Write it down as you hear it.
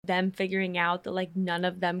them figuring out that like none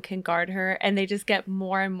of them can guard her, and they just get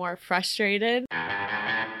more and more frustrated.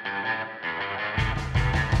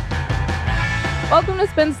 Welcome to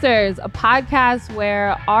Spinsters, a podcast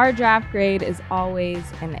where our draft grade is always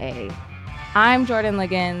an A. I'm Jordan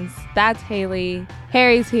Liggins. That's Haley.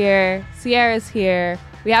 Harry's here. Sierra's here.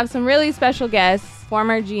 We have some really special guests,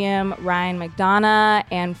 former GM Ryan McDonough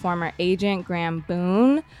and former agent Graham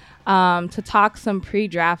Boone, to talk some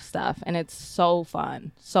pre-draft stuff. And it's so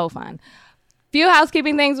fun. So fun. Few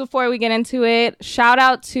housekeeping things before we get into it. Shout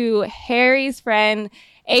out to Harry's friend,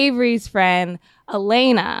 Avery's friend,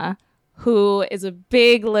 Elena, who is a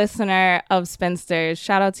big listener of Spinsters.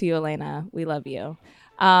 Shout out to you, Elena. We love you.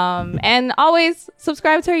 And always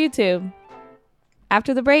subscribe to our YouTube.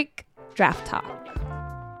 After the break, draft talk.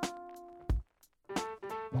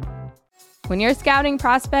 When you're scouting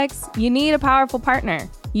prospects, you need a powerful partner.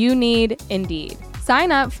 You need Indeed.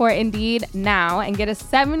 Sign up for Indeed now and get a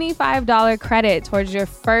 $75 credit towards your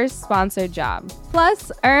first sponsored job.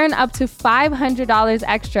 Plus, earn up to $500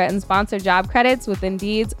 extra in sponsored job credits with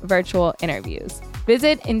Indeed's virtual interviews.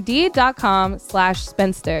 Visit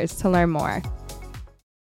Indeed.com/spinsters to learn more.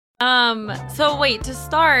 So wait, to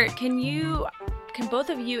start, can both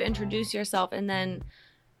of you introduce yourself and then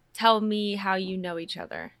tell me how you know each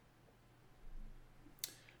other?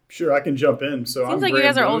 Sure, I can jump in. So Seems like you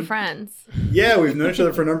guys are old friends. Yeah, we've known each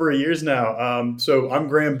other for a number of years now. So I'm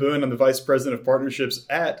Graham Boone. I'm the Vice President of Partnerships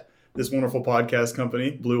at this wonderful podcast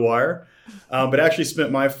company, Blue Wire. But actually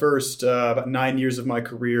spent my first about 9 years of my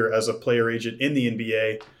career as a player agent in the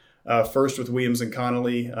NBA. First with Williams &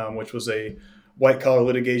 Connolly, which was a white-collar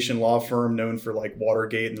litigation law firm known for like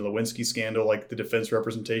Watergate and the Lewinsky scandal, like the defense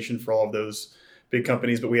representation for all of those big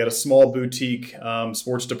companies. But we had a small boutique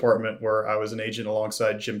sports department where I was an agent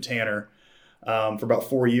alongside Jim Tanner for about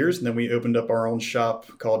 4 years. And then we opened up our own shop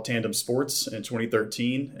called Tandem Sports in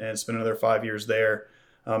 2013 and spent another 5 years there.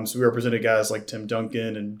 So we represented guys like Tim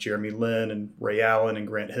Duncan and Jeremy Lin and Ray Allen and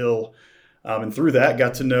Grant Hill. And through that,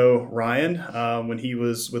 got to know Ryan when he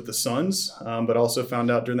was with the Suns, but also found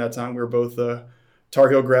out during that time we were both Tar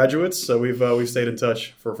Heel graduates. So we've stayed in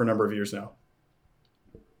touch for a number of years now.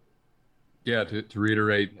 Yeah, to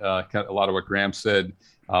reiterate a lot of what Graham said,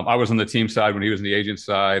 I was on the team side when he was on the agent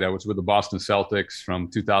side. I was with the Boston Celtics from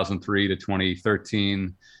 2003 to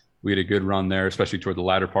 2013. We had a good run there, especially toward the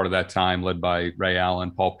latter part of that time, led by Ray Allen,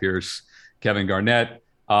 Paul Pierce, Kevin Garnett.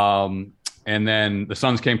 And then the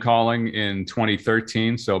Suns came calling in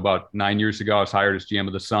 2013. So about 9 years ago, I was hired as GM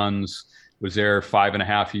of the Suns, was there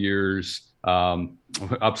 5.5 years,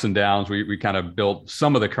 ups and downs. We kind of built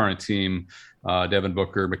some of the current team, Devin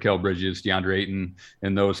Booker, Mikal Bridges, DeAndre Ayton,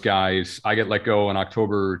 and those guys. I get let go in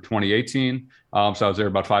October 2018. So I was there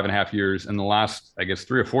about 5.5 years. And the last,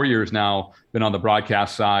 3 or 4 years now, been on the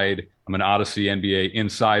broadcast side. I'm an Odyssey NBA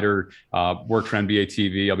insider, work for NBA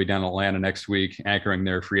TV. I'll be down in Atlanta next week, anchoring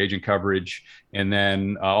their free agent coverage. And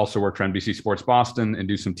then also work for NBC Sports Boston and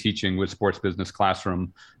do some teaching with Sports Business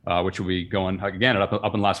Classroom, which will be going again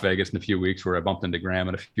up in Las Vegas in a few weeks, where I bumped into Graham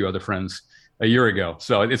and a few other friends a year ago.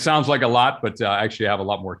 So it sounds like a lot, but I actually have a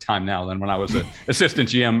lot more time now than when I was an assistant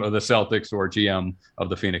GM of the Celtics or GM of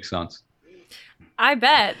the Phoenix Suns. I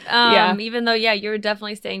bet. Even though, you're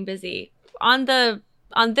definitely staying busy. On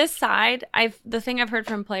this side, the thing I've heard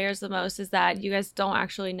from players the most is that you guys don't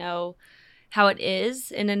actually know how it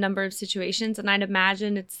is in a number of situations. And I'd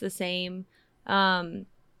imagine it's the same coming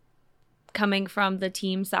from the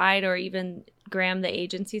team side or even Graham, the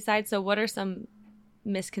agency side. So what are some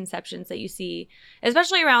misconceptions that you see,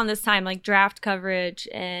 especially around this time, like draft coverage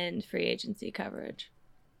and free agency coverage?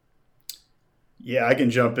 Yeah, I can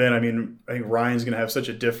jump in. I think Ryan's going to have such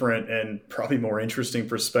a different and probably more interesting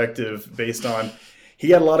perspective based on he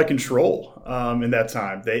had a lot of control in that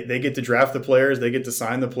time. They get to draft the players, they get to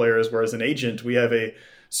sign the players, whereas an agent, we have a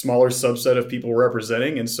smaller subset of people we're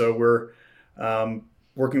representing. And so we're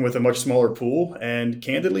working with a much smaller pool. And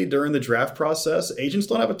candidly, during the draft process, agents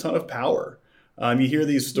don't have a ton of power. You hear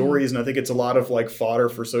these stories, and I think it's a lot of like fodder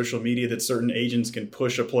for social media that certain agents can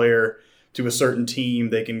push a player to a certain team.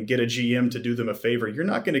 They can get a GM to do them a favor. You're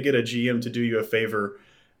not going to get a GM to do you a favor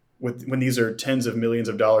when these are tens of millions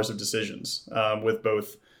of dollars of decisions, with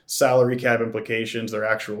both salary cap implications, their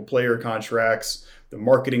actual player contracts, the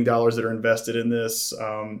marketing dollars that are invested in this.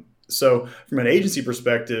 So from an agency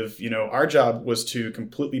perspective, our job was to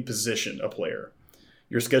completely position a player.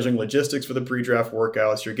 You're scheduling logistics for the pre-draft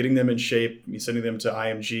workouts. You're getting them in shape. You're sending them to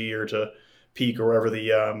IMG or to Peak or wherever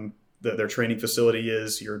their training facility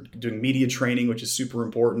is. You're doing media training, which is super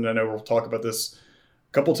important. I know we'll talk about this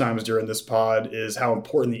couple times during this pod is how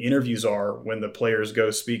important the interviews are when the players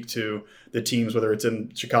go speak to the teams, whether it's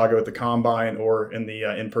in Chicago at the Combine or in the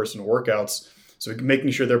in-person workouts. So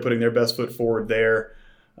making sure they're putting their best foot forward there.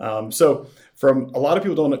 So from a lot of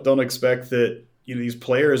people don't expect that, these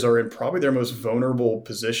players are in probably their most vulnerable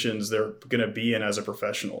positions they're going to be in as a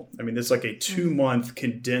professional. I mean, it's like a 2-month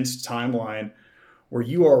condensed timeline where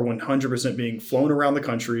you are 100% being flown around the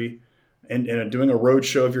country and doing a road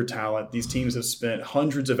show of your talent. These teams have spent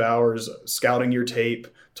hundreds of hours scouting your tape,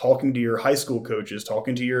 talking to your high school coaches,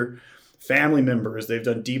 talking to your family members. They've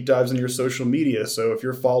done deep dives in your social media. So if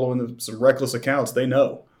you're following some reckless accounts, they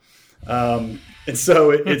know. And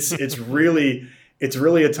so it's really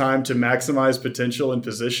a time to maximize potential and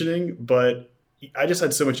positioning. But I just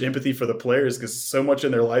had so much empathy for the players because so much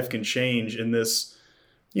in their life can change in this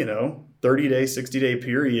 30-day, 60-day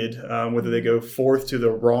period, whether they go 4th to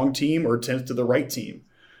the wrong team or 10th to the right team,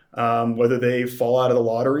 whether they fall out of the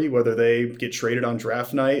lottery, whether they get traded on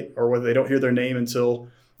draft night, or whether they don't hear their name until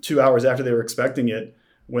 2 hours after they were expecting it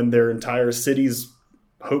when their entire city's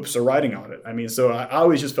hopes are riding on it. I mean, so I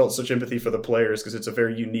always just felt such empathy for the players because it's a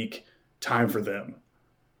very unique time for them.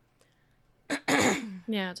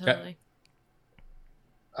 Yeah, totally.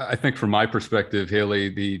 I think from my perspective, Haley,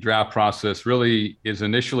 the draft process really is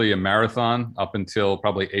initially a marathon up until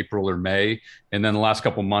probably April or May. And then the last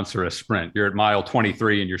couple of months are a sprint. You're at mile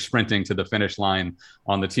 23 and you're sprinting to the finish line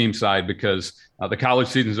on the team side because the college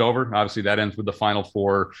season's over. Obviously, that ends with the Final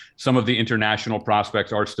Four. Some of the international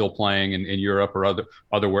prospects are still playing in Europe or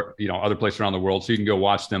other places around the world. So you can go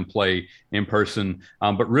watch them play in person.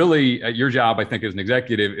 But really, your job, I think, as an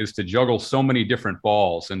executive is to juggle so many different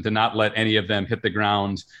balls and to not let any of them hit the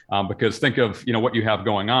ground. Because think of, what you have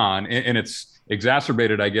going on. And it's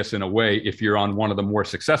exacerbated, I guess, in a way, if you're on one of the more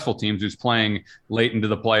successful teams who's playing late into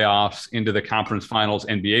the playoffs, into the conference finals,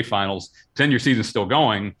 NBA finals, then your season's still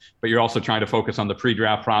going, but you're also trying to focus on the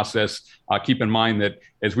pre-draft process. Keep in mind that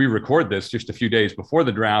as we record this just a few days before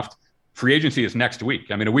the draft, free agency is next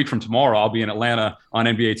week. I mean, a week from tomorrow, I'll be in Atlanta on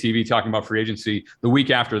NBA TV talking about free agency. The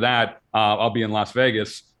week after that, I'll be in Las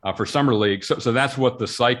Vegas for Summer League. So that's what the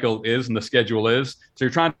cycle is and the schedule is. So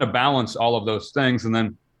you're trying to balance all of those things. And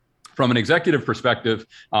then from an executive perspective,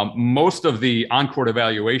 most of the on-court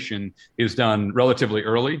evaluation is done relatively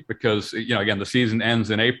early because, again, the season ends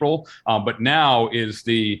in April. But now is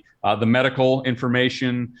the medical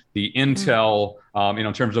information, the intel,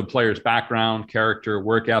 in terms of players' background, character,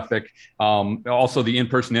 work ethic, also the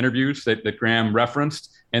in-person interviews that Graham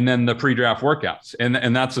referenced, and then the pre-draft workouts.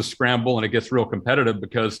 And that's a scramble, and it gets real competitive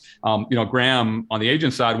because, Graham on the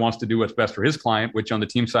agent side wants to do what's best for his client, which on the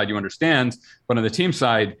team side you understand. But on the team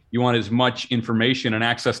side, you want as much information and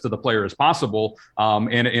access to the player as possible.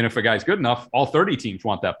 And if a guy's good enough, all 30 teams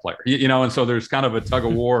want that player, and so there's kind of a tug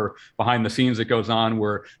of war behind the scenes that goes on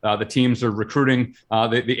where the teams are recruiting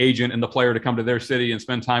the agent and the player to come to their city and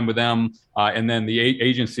spend time with them. And then the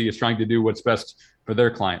agency is trying to do what's best for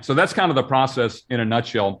their client. So that's kind of the process in a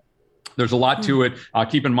nutshell. There's a lot to it.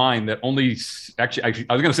 Keep in mind that actually,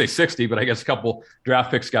 I was going to say 60, but I guess a couple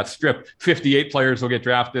draft picks got stripped. 58 players will get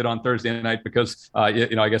drafted on Thursday night because, I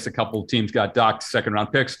guess a couple teams got docked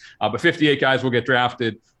second-round picks. But 58 guys will get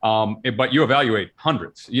drafted. But you evaluate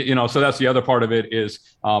hundreds. So that's the other part of it is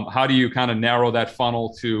how do you kind of narrow that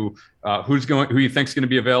funnel to who you think is going to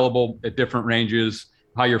be available at different ranges,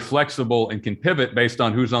 how you're flexible and can pivot based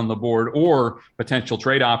on who's on the board or potential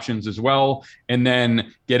trade options as well. And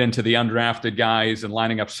then get into the undrafted guys and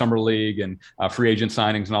lining up summer league and free agent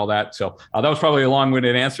signings and all that. So that was probably a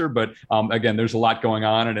long-winded answer, but again, there's a lot going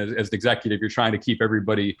on. And as the executive, you're trying to keep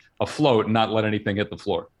everybody afloat and not let anything hit the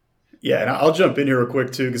floor. Yeah, and I'll jump in here real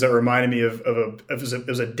quick too, because that reminded me of it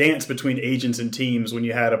was a dance between agents and teams when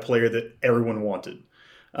you had a player that everyone wanted.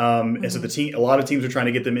 And so a lot of teams are trying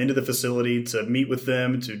to get them into the facility to meet with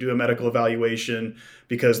them, to do a medical evaluation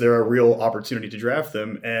because they're a real opportunity to draft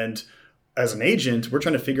them. And as an agent, we're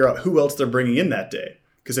trying to figure out who else they're bringing in that day.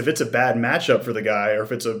 Because if it's a bad matchup for the guy, or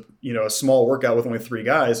if it's a small workout with only 3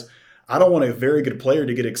 guys, I don't want a very good player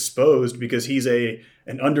to get exposed because he's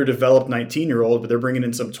an underdeveloped 19-year-old, but they're bringing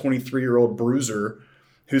in some 23-year-old bruiser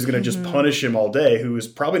who's going to just punish him all day, who is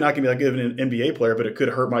probably not going to be that good of an NBA player, but it could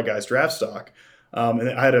hurt my guy's draft stock. And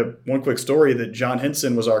I had one quick story that John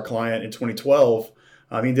Henson was our client in 2012.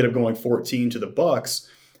 He ended up going 14 to the Bucks.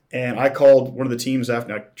 And I called one of the teams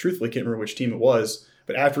after. I truthfully can't remember which team it was,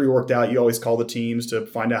 but after he worked out, you always call the teams to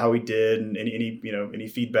find out how he did and any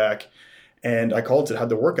feedback. And I called to how'd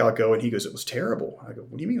the workout go, and he goes, "It was terrible." I go,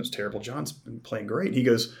 "What do you mean it was terrible? John's been playing great." And he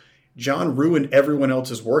goes, "John ruined everyone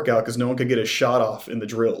else's workout because no one could get a shot off in the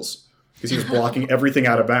drills." because he was blocking everything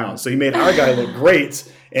out of bounds. So he made our guy look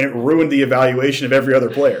great, and it ruined the evaluation of every other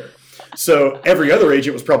player. So every other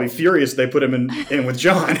agent was probably furious they put him in with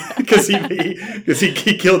John because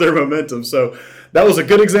he killed their momentum. So that was a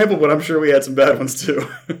good example, but I'm sure we had some bad ones too.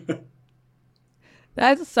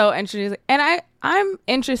 That's so interesting. And I'm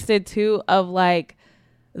interested too of like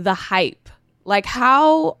the hype. Like,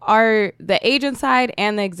 how are the agent side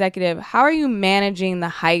and the executive, how are you managing the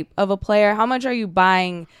hype of a player? How much are you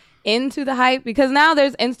buying into the hype? Because now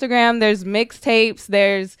there's Instagram, there's mixtapes,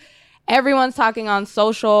 there's everyone's talking on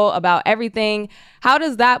social about everything. How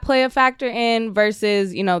does that play a factor in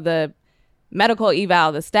versus, you know, the medical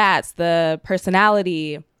eval, the stats, the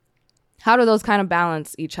personality? How do those kind of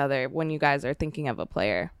balance each other when you guys are thinking of a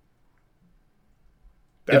player?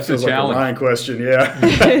 That feels like a Ryan question, yeah.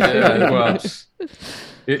 Well,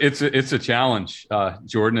 it's a challenge,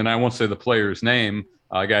 Jordan, and I won't say the player's name.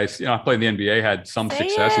 Guys, you know, I played in the NBA, had some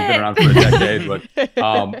success. He's been around for a decade,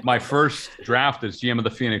 but my first draft as GM of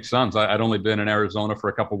the Phoenix Suns, I'd only been in Arizona for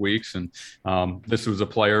a couple of weeks, and this was a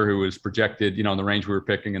player who was projected, you know, in the range we were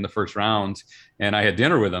picking in the first round. And I had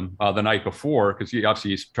dinner with him the night before because you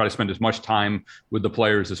try to spend as much time with the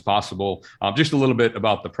players as possible. Just a little bit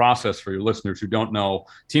about the process for your listeners who don't know.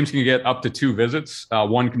 Teams can get up to 2 visits.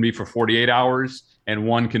 One can be for 48 hours and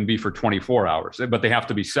one can be for 24 hours, but they have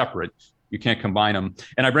to be separate. You can't combine them.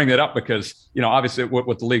 And I bring that up because, you know, obviously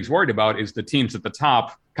what the league's worried about is the teams at the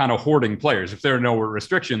top kind of hoarding players. If there are no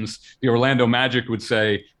restrictions, the Orlando Magic would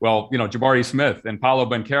say, well, you know, Jabari Smith and Paolo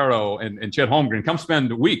Banchero and Chet Holmgren, come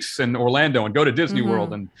spend weeks in Orlando and go to Disney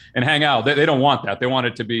World and hang out. They don't want that. They want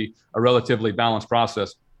it to be a relatively balanced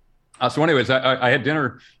process. So anyways, I had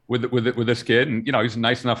dinner with this kid, and, you know, he's a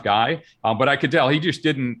nice enough guy, but I could tell he just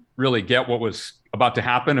didn't really get what was about to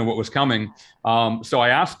happen and what was coming. So I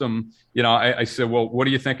asked him, you know, I said, well, what are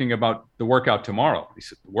you thinking about the workout tomorrow? He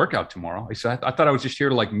said, the workout tomorrow? I said, I thought I was just here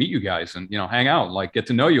to like meet you guys and, you know, hang out, like get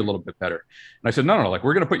to know you a little bit better. And I said, no, like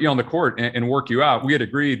we're going to put you on the court and work you out. We had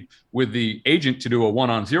agreed with the agent to do a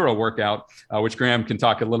 1-on-0 workout, which Graham can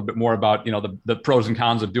talk a little bit more about, you know, the pros and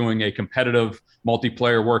cons of doing a competitive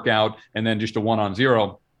multiplayer workout and then just a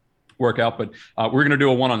 1-on-0 workout. But we're going to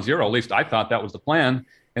do a 1-on-0. At least I thought that was the plan.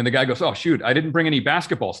 And the guy goes, oh, shoot, I didn't bring any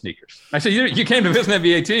basketball sneakers. I said, you came to visit an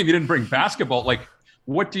NBA team. You didn't bring basketball. Like,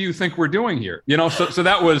 what do you think we're doing here? You know, so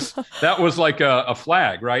that was like a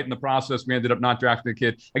flag, right? In the process, we ended up not drafting the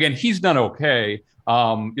kid. Again, he's done okay,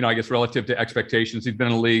 you know, I guess relative to expectations. He's been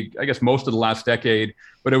in the league, I guess, most of the last decade.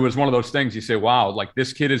 But it was one of those things you say, wow, like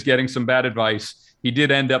this kid is getting some bad advice. He did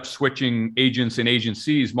end up switching agents and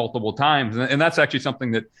agencies multiple times. And that's actually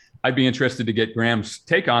something that I'd be interested to get Graham's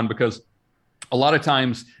take on, because a lot of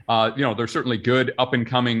times, you know, there's certainly good up and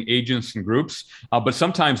coming agents and groups, but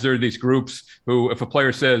sometimes there are these groups who, if a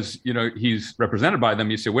player says, you know, he's represented by them,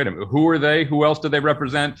 you say, wait a minute, who are they? Who else do they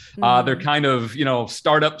represent? They're kind of, you know,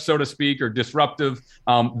 startup, so to speak, or disruptive.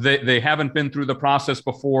 They haven't been through the process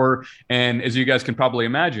before. And as you guys can probably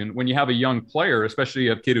imagine, when you have a young player, especially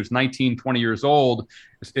a kid who's 19, 20 years old,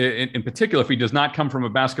 in particular, if he does not come from a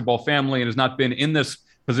basketball family and has not been in this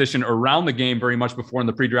position around the game very much before in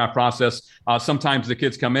the pre-draft process, sometimes the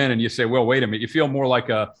kids come in and you say, well, wait a minute, you feel more like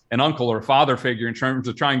an uncle or a father figure in terms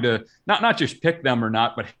of trying to not just pick them or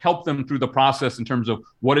not, but help them through the process in terms of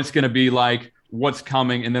what it's going to be like, what's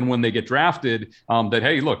coming. And then when they get drafted, that,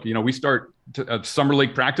 hey, look, you know, we start summer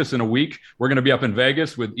league practice in a week. We're going to be up in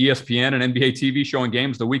Vegas with ESPN and NBA TV showing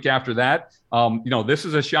games the week after that. You know, this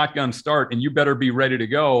is a shotgun start and you better be ready to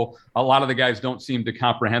go. A lot of the guys don't seem to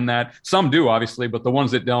comprehend that. Some do, obviously, but the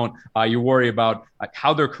ones that don't, you worry about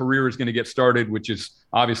how their career is going to get started, which is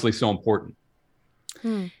obviously so important.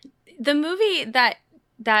 The movie that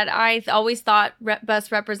I always thought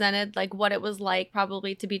best represented like what it was like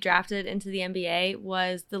probably to be drafted into the NBA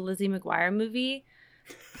was the Lizzie McGuire movie.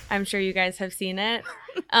 I'm sure you guys have seen it.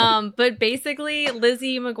 But basically,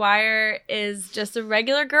 Lizzie McGuire is just a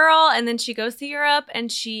regular girl, and then she goes to Europe,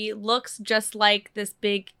 and she looks just like this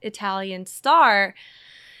big Italian star.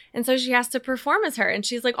 And so she has to perform as her, and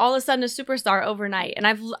she's like all of a sudden a superstar overnight. And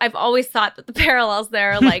I've always thought that the parallels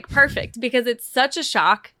there are like perfect because it's such a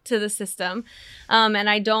shock to the system. And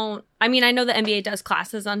I know the NBA does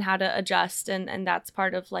classes on how to adjust, and that's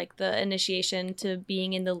part of like the initiation to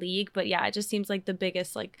being in the league. But yeah, it just seems like the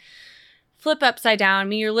biggest like flip upside down. I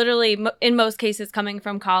mean, you're literally in most cases coming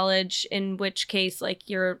from college, in which case like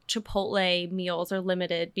your Chipotle meals are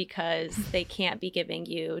limited because they can't be giving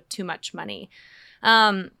you too much money.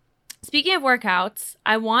 Speaking of workouts,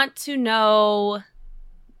 I want to know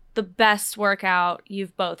the best workout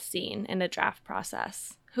you've both seen in a draft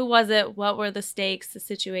process. Who was it? What were the stakes, the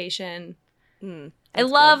situation? I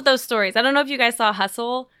love those stories. I don't know if you guys saw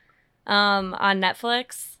Hustle on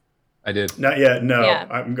Netflix? I did. Not yet. No, yeah.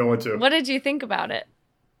 I'm going to. What did you think about it?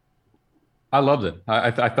 I loved it.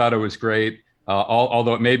 I thought it was great.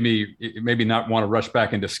 Although it made me not want to rush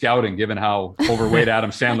back into scouting, given how overweight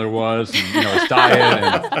Adam Sandler was, and his diet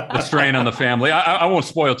and the strain on the family. I won't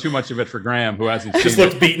spoil too much of it for Graham, who hasn't seen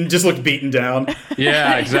it. Just looked beaten down.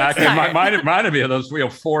 Yeah, exactly. It reminded me of those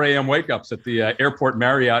 4 a.m. wake ups at the airport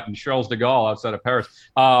Marriott in Charles de Gaulle outside of Paris.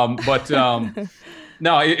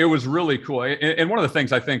 No, it was really cool. And one of the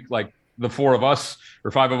things I think, like, the 4 of us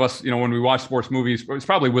or 5 of us, when we watch sports movies, it's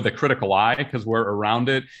probably with a critical eye because we're around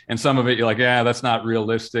it. And some of it, you're like, yeah, that's not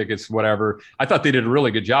realistic. It's whatever. I thought they did a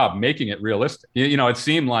really good job making it realistic. It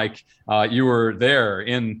seemed like you were there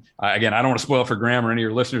in, again, I don't want to spoil for Graham or any of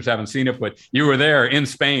your listeners haven't seen it, but you were there in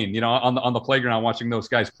Spain, on the playground watching those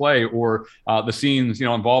guys play, or the scenes,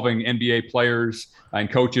 involving NBA players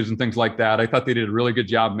and coaches and things like that. I thought they did a really good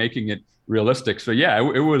job making it realistic. So yeah,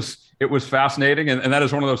 it was fascinating, and that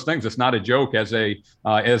is one of those things. It's not a joke. As an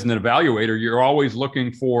evaluator, you're always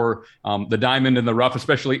looking for the diamond in the rough,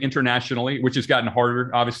 especially internationally, which has gotten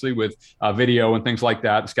harder, obviously, with video and things like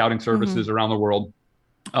that, scouting services around the world.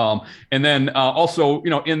 And then also,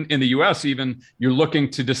 in the U.S., even you're looking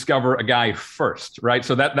to discover a guy first, right?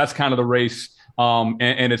 So that's kind of the race,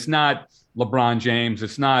 and it's not LeBron James,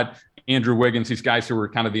 it's not Andrew Wiggins, these guys who were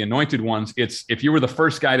kind of the anointed ones. It's if you were the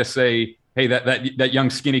first guy to say, hey, that young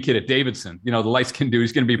skinny kid at Davidson, the light-skinned dude,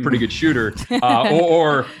 he's going to be a pretty good shooter.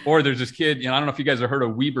 Or there's this kid, I don't know if you guys have heard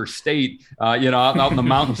of Weber State, out in the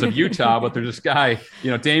mountains of Utah, but there's this guy,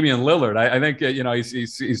 Damian Lillard. I think,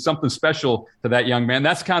 he's something special to that young man.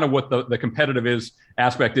 That's kind of what the competitive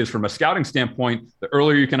aspect is from a scouting standpoint. The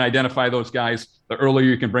earlier you can identify those guys, the earlier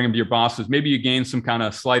you can bring them to your bosses. Maybe you gain some kind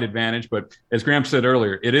of slight advantage, but as Graham said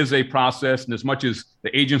earlier, it is a process. And as much as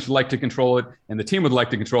the agents would like to control it and the team would like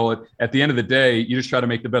to control it, at the end of the day, you just try to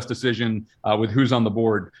make the best decision with who's on the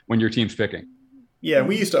board when your team's picking. Yeah,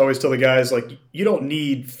 we used to always tell the guys, like, you don't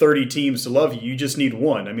need 30 teams to love you. You just need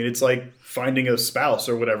one. I mean, it's like finding a spouse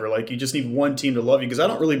or whatever. Like, you just need one team to love you, because I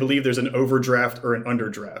don't really believe there's an overdraft or an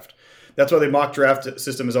underdraft. That's why the mock draft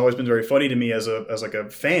system has always been very funny to me as a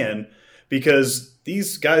fan, because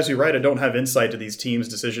these guys who write it don't have insight to these teams'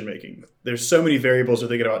 decision making. There's so many variables they're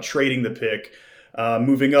thinking about: trading the pick,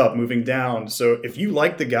 moving up, moving down. So if you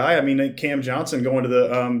like the guy, I mean, Cam Johnson going to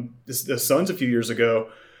the Suns a few years ago,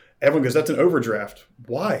 everyone goes, that's an overdraft.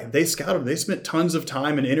 Why? They scouted him. They spent tons of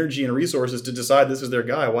time and energy and resources to decide this is their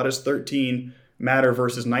guy. Why does 13 matter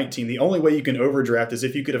versus 19? The only way you can overdraft is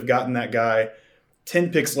if you could have gotten that guy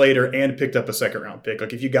 10 picks later and picked up a second round pick,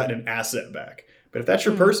 like if you gotten an asset back. But if that's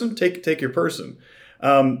your person, take your person.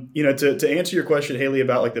 To answer your question, Haley,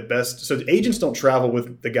 about like the best. So the agents don't travel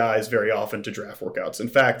with the guys very often to draft workouts. In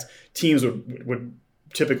fact, teams would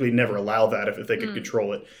typically never allow that if they could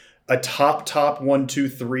control it. A top 1, 2,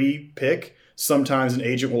 3 pick, sometimes an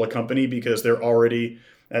agent will accompany because they're already,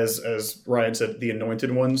 as Ryan said, the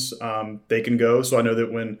anointed ones. They can go. So I know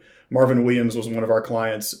that when Marvin Williams was one of our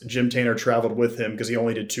clients, Jim Tanner traveled with him because he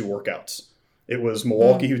only did 2 workouts. It was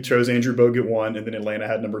Milwaukee who chose Andrew Bogut 1, and then Atlanta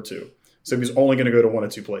had number 2. So he was only going to go to 1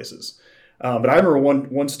 of 2 places. But I remember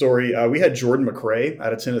one story. We had Jordan McRae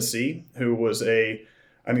out of Tennessee, who was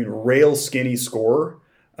rail skinny scorer.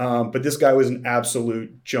 But this guy was an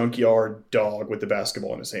absolute junkyard dog with the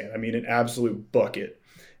basketball in his hand. I mean, an absolute bucket.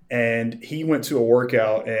 And he went to a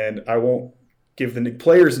workout, and I won't give the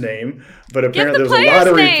player's name, but apparently there was a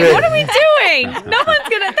lottery pick. What are we doing? They're not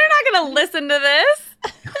going to listen to this.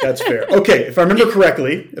 That's fair. Okay, if I remember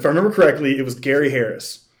correctly, it was Gary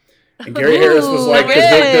Harris. And Gary Harris was like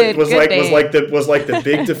the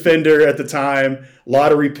big defender at the time,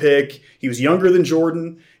 lottery pick. He was younger than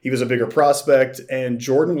Jordan. He was a bigger prospect, and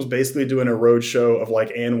Jordan was basically doing a road show of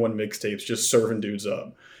like And One mixtapes, just serving dudes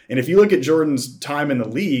up. And if you look at Jordan's time in the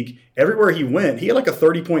league, everywhere he went, he had like a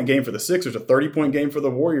 30-point game for the Sixers, a 30-point game for the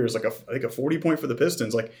Warriors, like a 40-point for the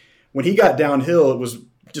Pistons. Like when he got downhill, it was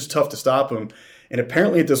just tough to stop him. And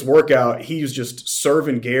apparently at this workout, he was just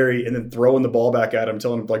serving Gary and then throwing the ball back at him,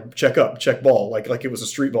 telling him, like, check up, check ball, like it was a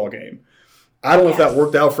street ball game. I don't know if that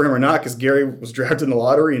worked out for him or not, because Gary was drafted in the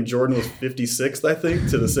lottery and Jordan was 56th, I think,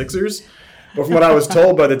 to the Sixers. But from what I was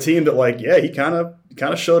told by the team, that like, yeah, he kind of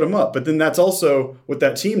showed him up. But then that's also what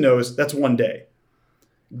that team knows. That's one day.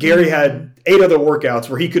 Gary had 8 other workouts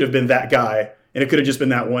where he could have been that guy, and it could have just been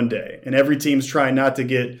that one day. And every team's trying not to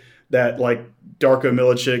get that like Darko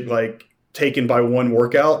Milicic like taken by one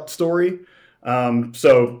workout story.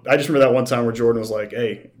 So I just remember that one time where Jordan was like,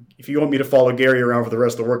 "Hey, if you want me to follow Gary around for the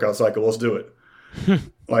rest of the workout cycle, let's do it."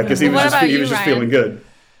 Like, because he was just feeling good.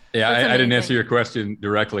 Yeah, I didn't answer your question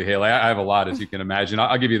directly, Haley. I have a lot, as you can imagine.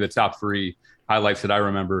 I'll give you the top 3 highlights that I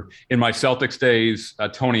remember. In my Celtics days,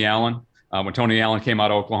 Tony Allen. When Tony Allen came out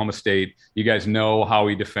of Oklahoma State, you guys know how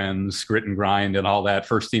he defends, grit and grind and all that,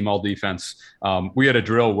 first team all defense. We had a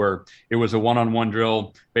drill where it was a one-on-one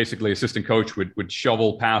drill. Basically, assistant coach would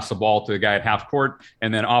shovel pass the ball to the guy at half court,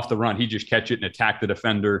 and then off the run, he'd just catch it and attack the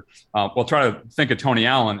defender. Well, try to think of Tony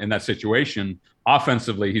Allen in that situation.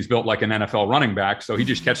 Offensively, he's built like an NFL running back. So he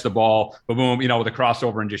just catch the ball, boom, with a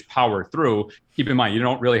crossover and just power through. Keep in mind, you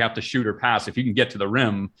don't really have to shoot or pass. If you can get to the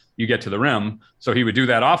rim, you get to the rim. So he would do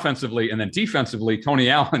that offensively. And then defensively, Tony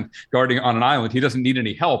Allen guarding on an island, he doesn't need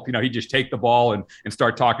any help. He'd just take the ball and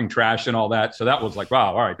start talking trash and all that. So that was like,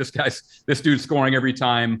 wow, all right, this dude's scoring every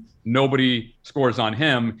time. Nobody scores on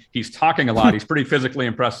him. He's talking a lot. He's pretty physically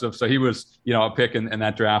impressive. So he was, a pick in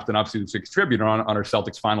that draft, and obviously was a contributor on our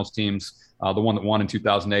Celtics finals teams. The one that won in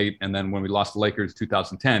 2008. And then when we lost the Lakers in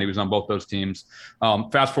 2010, he was on both those teams.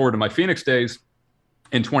 Fast forward to my Phoenix days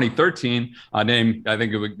in 2013, I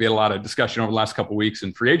think we had a lot of discussion over the last couple of weeks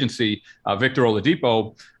in free agency, Victor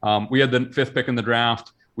Oladipo. We had the 5th pick in the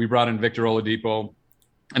draft. We brought in Victor Oladipo.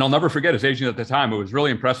 And I'll never forget his agent at the time. It was really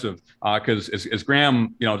impressive because as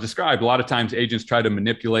Graham, described, a lot of times agents try to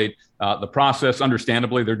manipulate the process.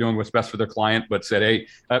 Understandably, they're doing what's best for their client, but said, hey,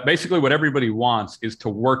 basically what everybody wants is to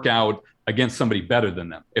work out against somebody better than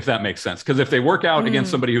them, if that makes sense. Because if they work out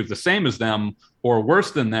against somebody who's the same as them or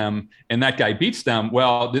worse than them, and that guy beats them,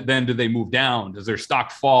 well, then do they move down? Does their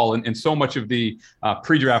stock fall? And so much of the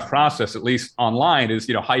pre-draft process, at least online, is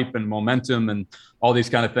hype and momentum and all these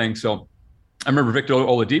kind of things. So I remember Victor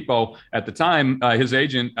Oladipo at the time, his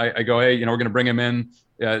agent, I go, hey, we're going to bring him in.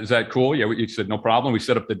 Is that cool? Yeah, he said, no problem. We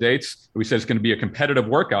set up the dates. We said it's going to be a competitive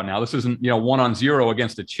workout now. This isn't, 1-on-0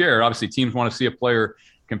 against a chair. Obviously, teams want to see a player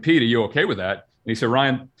compete. Are you okay with that? And he said,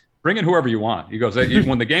 Ryan, bring in whoever you want. He goes,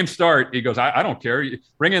 when the games start, he goes, I don't care.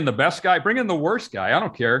 Bring in the best guy, bring in the worst guy. I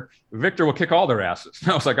don't care. Victor will kick all their asses.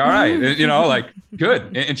 And I was like, all right,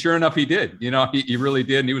 good. And sure enough, he did. He really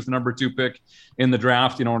did. And he was the number 2 pick in the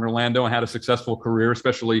draft, in Orlando, and had a successful career,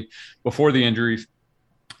 especially before the injuries.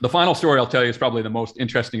 The final story I'll tell you is probably the most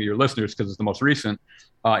interesting to your listeners because it's the most recent.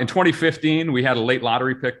 In 2015, we had a late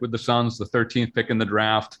lottery pick with the Suns, the 13th pick in the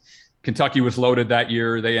draft. Kentucky was loaded that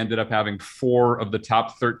year. They ended up having 4 of the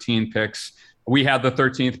top 13 picks. We had the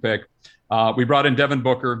 13th pick. We brought in Devin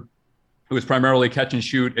Booker, who was primarily catch and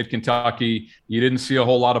shoot at Kentucky. You didn't see a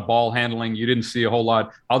whole lot of ball handling. You didn't see a whole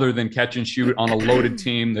lot other than catch and shoot on a loaded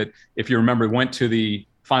team that, if you remember, went to the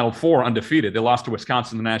Final Four undefeated. They lost to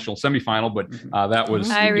Wisconsin in the national semifinal, but that was...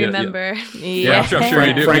 I remember. Yeah, I'm sure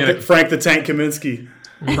you do. Frank the Tank Kaminsky.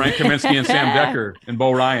 Frank Kaminsky and Sam Decker and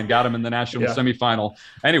Bo Ryan got him in the national semifinal.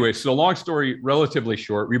 Anyway, so long story, relatively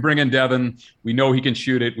short. We bring in Devin. We know he can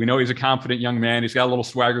shoot it. We know he's a confident young man. He's got a little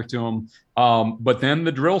swagger to him. But then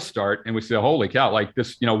the drills start, and we say, holy cow, like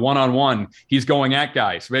this, one-on-one, he's going at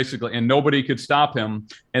guys, basically, and nobody could stop him.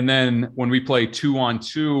 And then when we play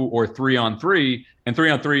 2-on-2 or 3-on-3, and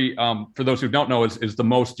 3-on-3, for those who don't know, is the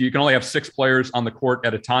most. You can only have 6 players on the court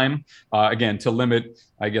at a time, again, to limit,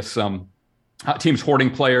 I guess, teams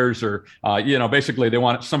hoarding players or, basically they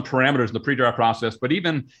want some parameters in the pre-draft process. But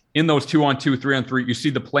even in those 2-on-2, 3-on-3, you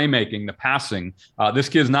see the playmaking, the passing. This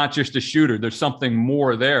kid's not just a shooter. There's something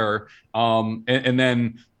more there. And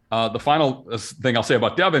then the final thing I'll say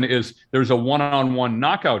about Devin is there's a one-on-one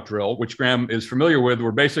knockout drill, which Graham is familiar with,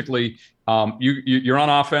 where basically you're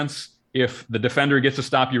on offense. If the defender gets a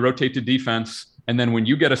stop, you rotate to defense. And then when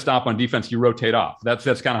you get a stop on defense, you rotate off. That's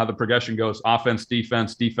kind of how the progression goes: offense,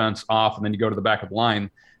 defense, off, and then you go to the backup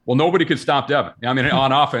line. Well, nobody could stop Devin. I mean,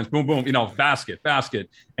 on offense, boom, boom, basket.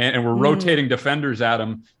 And we're rotating defenders at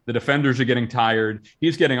him. The defenders are getting tired.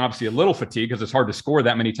 He's getting obviously a little fatigued because it's hard to score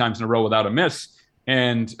that many times in a row without a miss.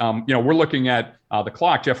 And, we're looking at the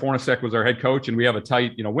clock. Jeff Hornacek was our head coach, and we have a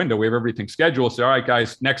tight, window. We have everything scheduled. So, all right,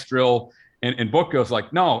 guys, next drill. And Book goes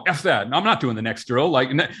like, no, F that. I'm not doing the next drill. Like,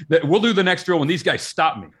 we'll do the next drill when these guys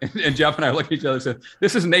stop me. And Jeff and I look at each other and said,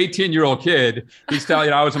 this is an 18-year-old kid. He's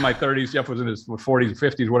telling, I was in my 30s. Jeff was in his 40s and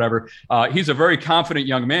 50s, whatever. He's a very confident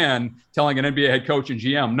young man telling an NBA head coach and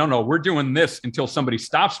GM, no, we're doing this until somebody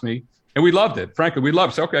stops me. And we loved it. Frankly, we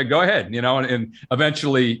loved it. So, okay, go ahead. And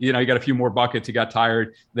eventually, you got a few more buckets. He got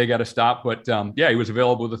tired. They got to stop. But he was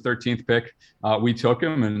available with the 13th pick. We took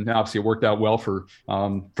him, and obviously it worked out well for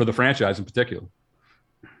the franchise in particular.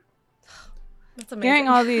 That's amazing. Hearing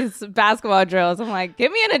all these basketball drills, I'm like,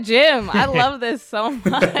 get me in a gym. I love this so much.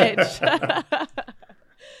 That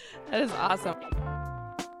is awesome.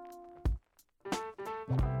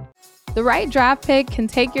 The right draft pick can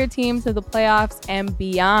take your team to the playoffs and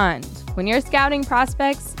beyond. When you're scouting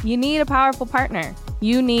prospects, you need a powerful partner.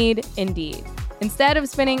 You need Indeed. Instead of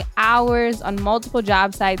spending hours on multiple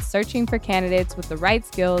job sites searching for candidates with the right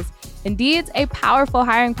skills, Indeed's a powerful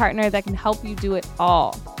hiring partner that can help you do it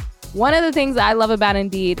all. One of the things I love about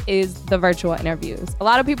Indeed is the virtual interviews. A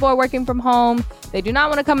lot of people are working from home. They do not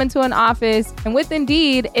want to come into an office. And with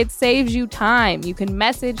Indeed, it saves you time. You can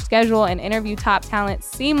message, schedule, and interview top talent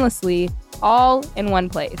seamlessly, all in one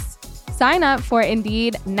place. Sign up for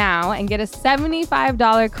Indeed now and get a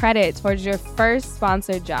 $75 credit towards your first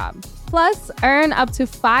sponsored job. Plus, earn up to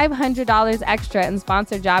 $500 extra in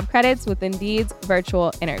sponsored job credits with Indeed's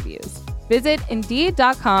virtual interviews. Visit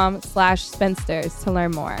Indeed.com/spinsters to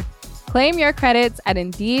learn more. Claim your credits at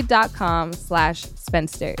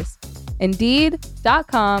Indeed.com/spinsters.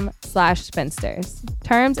 Indeed.com/spinsters.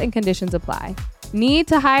 Terms and conditions apply. Need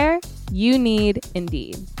to hire? You need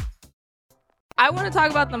Indeed. I want to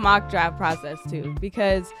talk about the mock draft process too,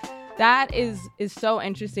 because that is so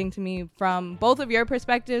interesting to me from both of your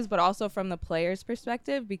perspectives, but also from the player's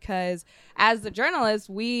perspective, because as the journalists,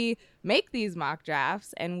 we make these mock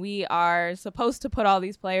drafts and we are supposed to put all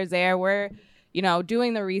these players there. We're,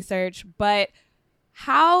 doing the research, but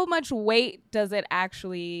how much weight does it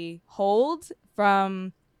actually hold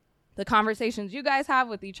from the conversations you guys have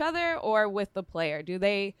with each other or with the player? Do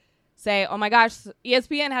they say, oh my gosh,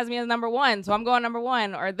 ESPN has me as number 1, so I'm going number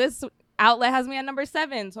 1, or this outlet has me at number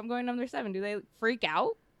 7, so I'm going number 7. Do they freak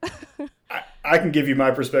out? I can give you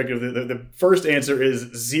my perspective. The first answer is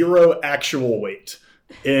 0 actual weight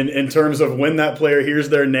in terms of when that player hears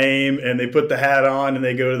their name and they put the hat on and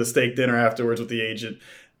they go to the steak dinner afterwards with the agent.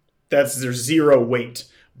 There's 0 weight,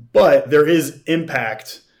 but there is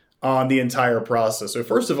impact on the entire process. So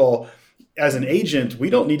first of all, as an agent, we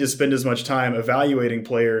don't need to spend as much time evaluating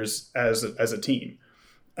players as a team.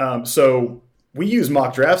 So we use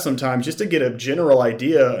mock drafts sometimes just to get a general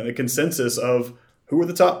idea and a consensus of who are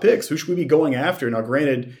the top picks, who should we be going after. Now,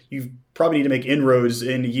 granted, you probably need to make inroads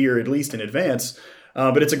in a year, at least in advance,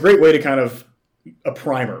 but it's a great way to kind of a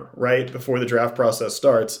primer, right, before the draft process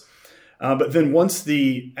starts. But then once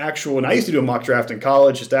and I used to do a mock draft in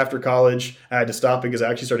college, just after college, I had to stop because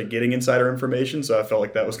I actually started getting insider information. So I felt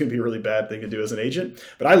like that was going to be a really bad thing to do as an agent.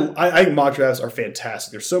 But I think mock drafts are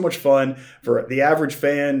fantastic. They're so much fun for the average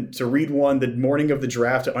fan to read one the morning of the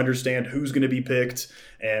draft to understand who's going to be picked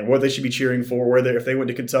and what they should be cheering for, if they went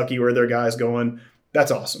to Kentucky, where their guy's going.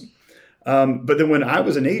 That's awesome. But then when I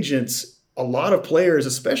was an agent, a lot of players,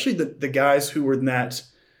 especially the guys who were in that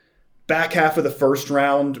back half of the first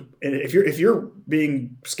round, and if you're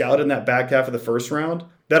being scouted in that back half of the first round,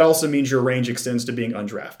 that also means your range extends to being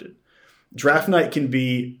undrafted. Draft night can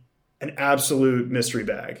be an absolute mystery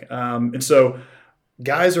bag. And so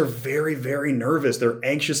guys are very, very nervous. They're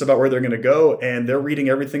anxious about where they're going to go, and they're reading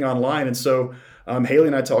everything online. And so Haley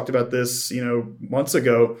and I talked about this, months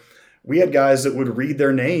ago. We had guys that would read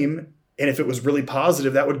their name, and if it was really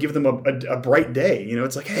positive, that would give them a bright day.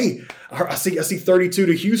 It's like, hey, I see 32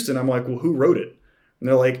 to Houston. I'm like, well, who wrote it? And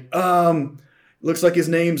they're like, looks like his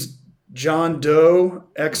name's John Doe,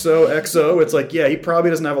 XOXO. It's like, yeah, he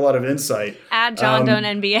probably doesn't have a lot of insight. Add John Doe in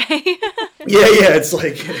NBA. yeah. It's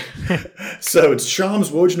like, so it's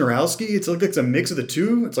Shams Wojnarowski. It's like it's a mix of the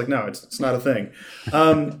two. It's like, no, it's not a thing.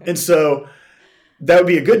 And so that would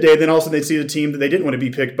be a good day. Then all of a sudden they'd see the team that they didn't want to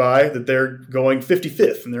be picked by, that they're going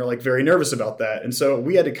 55th, and they're like very nervous about that. And so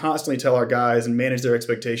we had to constantly tell our guys and manage their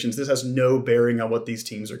expectations. This has no bearing on what these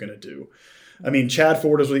teams are going to do. I mean, Chad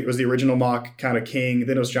Ford was the original mock kind of king.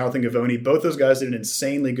 Then it was Jonathan Givony. Both those guys did an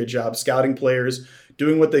insanely good job scouting players,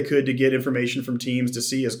 doing what they could to get information from teams to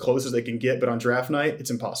see as close as they can get. But on draft night,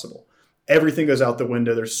 it's impossible. Everything goes out the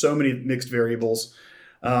window. There's so many mixed variables.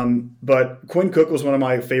 But Quinn Cook was one of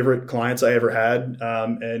my favorite clients I ever had.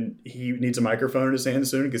 And he needs a microphone in his hand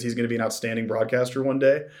soon because he's going to be an outstanding broadcaster one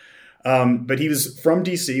day. But he was from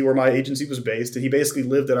DC, where my agency was based, and he basically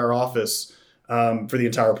lived at our office for the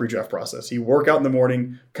entire pre-draft process. He'd work out in the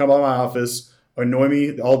morning, come by my office, annoy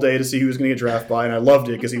me all day to see who was going to get drafted by, and I loved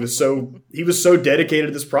it because he was so dedicated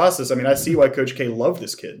to this process. I mean, I see why Coach K loved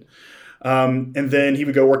this kid. And then he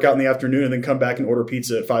would go work out in the afternoon and then come back and order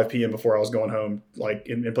pizza at 5 p.m. before I was going home,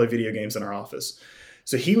 and play video games in our office.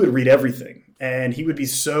 So he would read everything, and he would be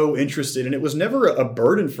so interested. And it was never a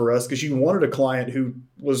burden for us because you wanted a client who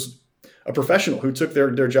was a professional, who took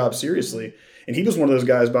their job seriously. And he was one of those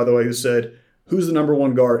guys, by the way, who said, who's the number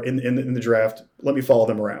one guard in the draft? Let me follow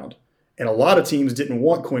them around. And a lot of teams didn't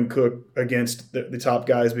want Quinn Cook against the top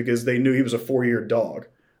guys because they knew he was a 4-year dog.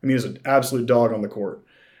 I mean, he was an absolute dog on the court.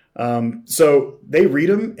 So they read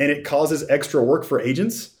him, and it causes extra work for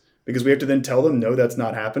agents because we have to then tell them, no, that's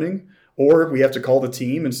not happening. Or we have to call the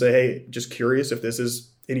team and say, hey, just curious if this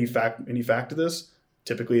is any fact to this.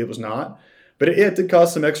 Typically it was not. but it did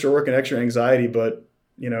cause some extra work and extra anxiety. But,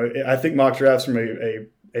 I think mock drafts from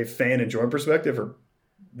a fan enjoyment perspective are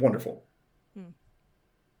wonderful.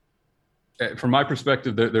 From my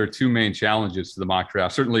perspective, there are two main challenges to the mock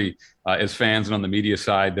draft. Certainly, as fans and on the media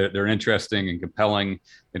side, they're interesting and compelling.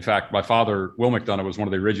 In fact, my father, Will McDonough, was one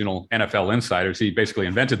of the original NFL insiders. He basically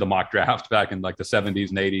invented the mock draft back in like the 70s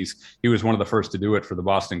and 80s. He was one of the first to do it for the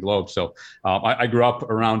Boston Globe. So I grew up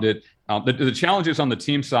around it. The challenges on the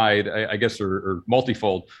team side, I guess, are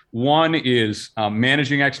multifold. One is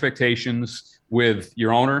managing expectations with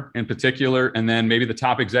your owner in particular, and then maybe the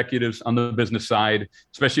top executives on the business side,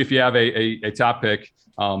 especially if you have a top pick.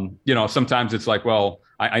 Sometimes it's like, well,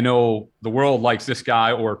 I know the world likes this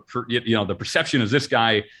guy, or the perception is this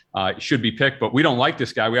guy should be picked, but we don't like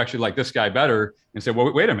this guy. We actually like this guy better. And say,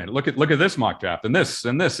 well, wait a minute, look at this mock draft and this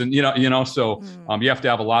and this, and you have to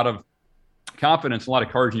have a lot of confidence, a lot of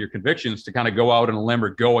courage in your convictions to kind of go out on a limb or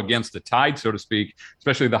go against the tide, so to speak,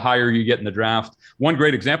 especially the higher you get in the draft. One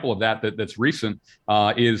great example of that's recent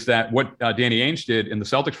is that what Danny Ainge did in the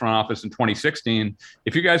Celtics front office in 2016.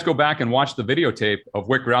 If you guys go back and watch the videotape of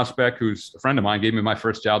Wyc Grousbeck, who's a friend of mine, gave me my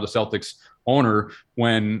first job, the Celtics owner,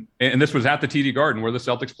 and this was at the TD Garden where the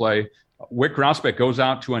Celtics play. Wyc Grousbeck goes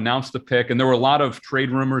out to announce the pick, and there were a lot of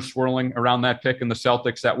trade rumors swirling around that pick in the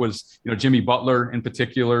Celtics. That was, Jimmy Butler in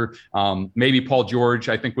particular, maybe Paul George,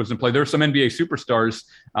 I think, was in play. There were some NBA superstars,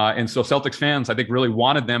 and so Celtics fans, I think, really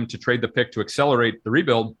wanted them to trade the pick to accelerate the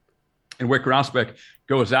rebuild. And Wyc Grousbeck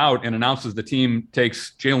goes out and announces the team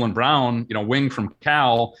takes Jaylen Brown, wing from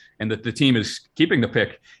Cal, and that the team is keeping the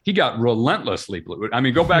pick. He got relentlessly blue. I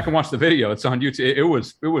mean, go back and watch the video. It's on YouTube.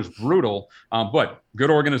 It was brutal, but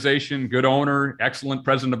good organization, good owner, excellent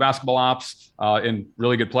president of basketball ops, and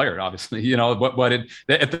really good player, obviously. But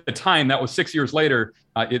at the time, that was 6 years later.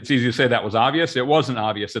 It's easy to say that was obvious. It wasn't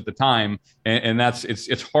obvious at the time, and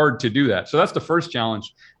it's hard to do that. So that's the first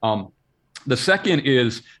challenge. The second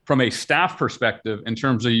is from a staff perspective in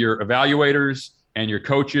terms of your evaluators and your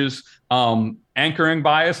coaches, anchoring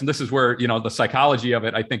bias. And this is where, the psychology of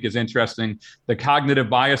it, I think, is interesting. The cognitive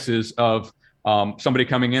biases of somebody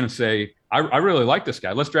coming in and say, I really like this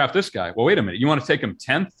guy. Let's draft this guy. Well, wait a minute. You want to take him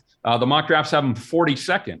 10th? The mock drafts have him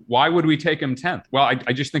 42nd. Why would we take him 10th? Well,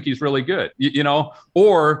 I just think he's really good,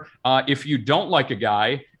 Or if you don't like a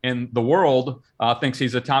guy and the world thinks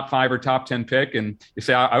he's a top 5 or top 10 pick, and you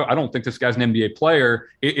say, I don't think this guy's an NBA player,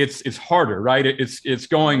 it's harder, right? It's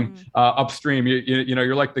going upstream.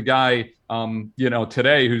 You're like the guy,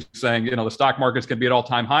 today who's saying, the stock market's going to be at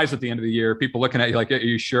all-time highs at the end of the year. People looking at you like, are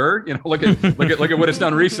you sure? Look at what it's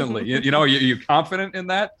done recently. You confident in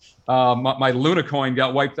that? My Luna coin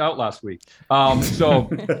got wiped out last week. So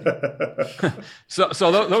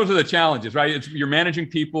those are the challenges, right? You're managing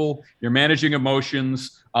people, you're managing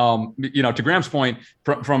emotions. To Graham's point,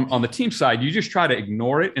 from on the team side, you just try to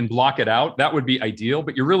ignore it and block it out. That would be ideal,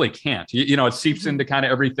 but you really can't. It seeps into kind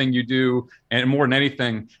of everything you do, and more than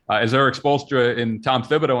anything, as Eric Spoelstra and Tom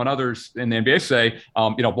Thibodeau and others in the NBA say,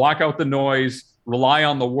 block out the noise, rely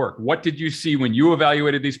on the work. What did you see when you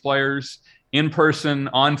evaluated these players? In person,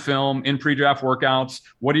 on film, in pre-draft workouts?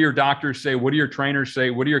 What do your doctors say? What do your trainers say?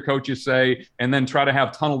 What do your coaches say? And then try to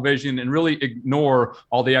have tunnel vision and really ignore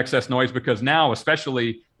all the excess noise, because now,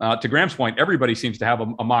 especially to Graham's point, everybody seems to have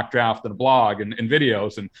a mock draft and a blog and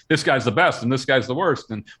videos, and this guy's the best and this guy's the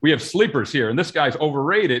worst, and we have sleepers here and this guy's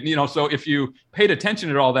overrated. So if you paid attention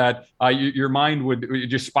to all that, your mind would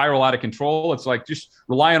just spiral out of control. It's like, just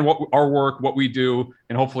rely on our work, what we do,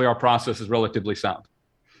 and hopefully our process is relatively sound.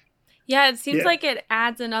 Yeah, it seems like it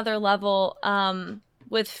adds another level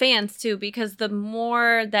with fans too, because the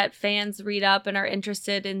more that fans read up and are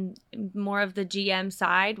interested in more of the GM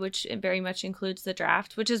side, which very much includes the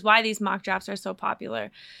draft, which is why these mock drafts are so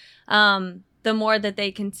popular, the more that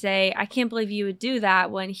they can say, I can't believe you would do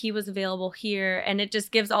that when he was available here. And it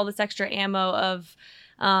just gives all this extra ammo of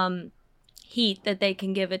heat that they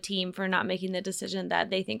can give a team for not making the decision that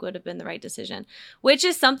they think would have been the right decision, which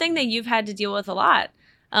is something that you've had to deal with a lot.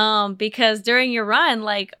 Because during your run,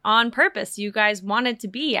 like on purpose, you guys wanted to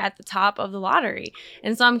be at the top of the lottery.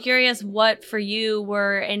 And so I'm curious what for you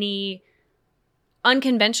were any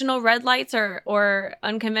unconventional red lights or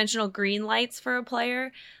unconventional green lights for a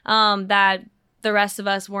player that the rest of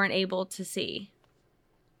us weren't able to see.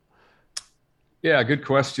 Yeah, good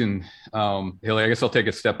question, Haley. I guess I'll take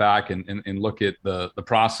a step back and look at the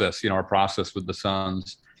process, our process with the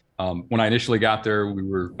Suns. When I initially got there, we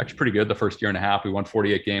were actually pretty good the first year and a half. We won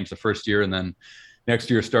 48 games the first year, and then next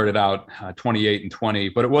year started out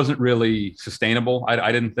 28-20, but it wasn't really sustainable.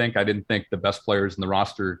 I didn't think the best players in the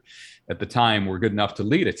roster at the time were good enough to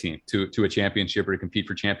lead a team to a championship or to compete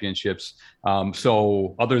for championships.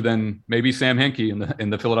 So other than maybe Sam Hinkie in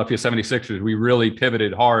the Philadelphia 76ers, we really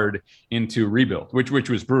pivoted hard into rebuild, which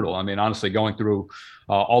was brutal. I mean, honestly, going through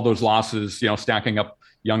all those losses, stacking up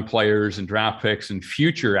young players and draft picks and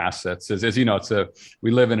future assets. As you know,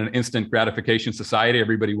 we live in an instant gratification society.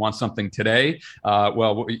 Everybody wants something today. A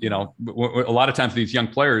lot of times these young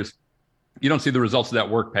players, you don't see the results of that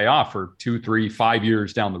work pay off for 2, 3, 5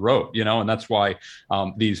 years down the road, and that's why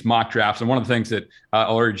these mock drafts. And one of the things that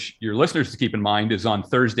I'll urge your listeners to keep in mind is on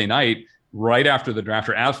Thursday night, right after the draft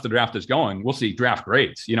or as the draft is going, we'll see draft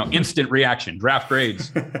grades, instant reaction, draft grades.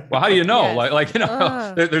 Well, how do you know?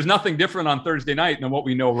 Yes. There's nothing different on Thursday night than what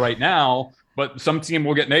we know right now, but some team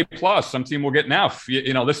will get an A+, some team will get an F.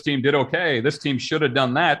 This team did okay. This team should have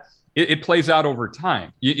done that. It plays out over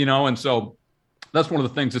time, and so that's one of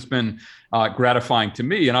the things that's been gratifying to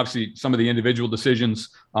me. And obviously some of the individual decisions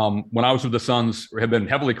when I was with the Suns have been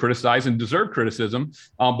heavily criticized and deserved criticism.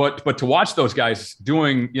 But to watch those guys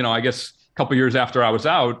doing, I guess, a couple of years after I was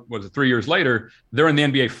out, was it 3 years later, they're in the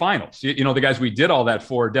NBA Finals. The guys we did all that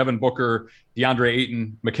for, Devin Booker, DeAndre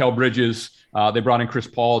Ayton, Mikal Bridges, they brought in Chris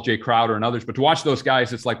Paul, Jay Crowder, and others. But to watch those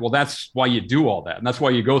guys, it's like, well, that's why you do all that. And that's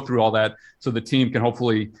why you go through all that, so the team can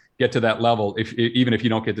hopefully get to that level, even if you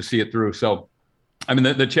don't get to see it through. So, I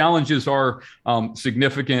mean, the challenges are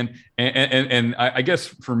significant. And I guess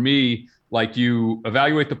for me, like, you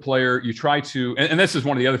evaluate the player, you try to, and this is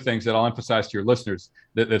one of the other things that I'll emphasize to your listeners,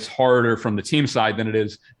 that's harder from the team side than it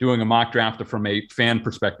is doing a mock draft from a fan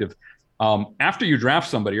perspective. After you draft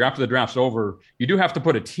somebody or after the draft's over, you do have to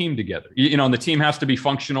put a team together, and the team has to be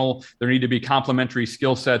functional. There need to be complementary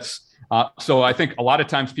skill sets. So I think a lot of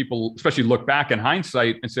times people, especially, look back in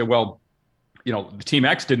hindsight and say, well, the team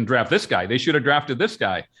X didn't draft this guy. They should have drafted this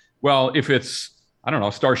guy. Well, if it's, I don't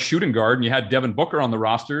know, star shooting guard, and you had Devin Booker on the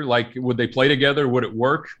roster, like, would they play together? Would it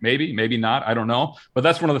work? Maybe not. I don't know. But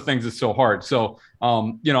that's one of the things that's so hard. So,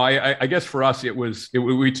 I guess for us,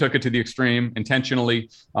 we took it to the extreme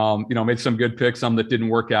intentionally, made some good picks, some that didn't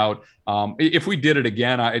work out. If we did it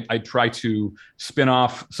again, I'd try to spin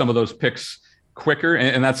off some of those picks quicker.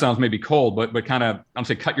 And that sounds maybe cold, but kind of, I'm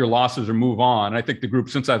saying, cut your losses or move on. And I think the group,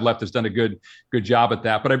 since I've left, has done a good job at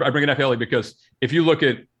that. But I bring it up, Haley, because if you look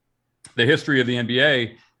at the history of the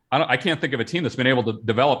NBA, I can't think of a team that's been able to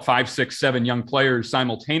develop 5, 6, 7 young players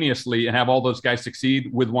simultaneously and have all those guys succeed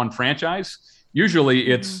with one franchise. Usually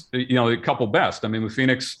it's, a couple best. I mean, with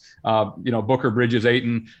Phoenix, Booker, Bridges,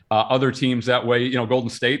 Ayton, other teams that way, Golden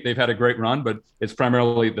State, they've had a great run, but it's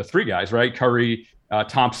primarily the 3 guys, right? Curry,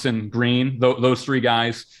 Thompson, Green, those 3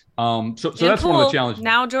 guys. So that's Poole, one of the challenges.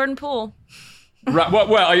 Now Jordan Poole. Right. Well,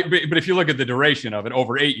 but if you look at the duration of it,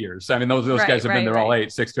 over 8 years, I mean, those guys have been there all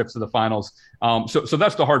 8, 6 trips to the finals. So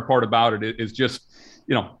that's the hard part about it, is just,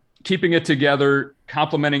 keeping it together,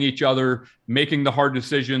 complementing each other, making the hard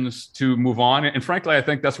decisions to move on. And frankly, I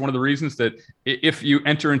think that's one of the reasons that if you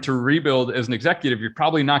enter into rebuild as an executive, you're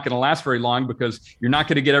probably not going to last very long, because you're not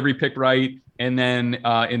going to get every pick right. And then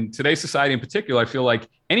in today's society in particular, I feel like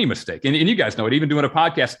any mistake, and you guys know it, even doing a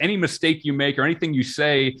podcast, any mistake you make or anything you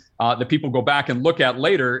say that people go back and look at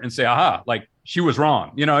later and say, aha, like, she was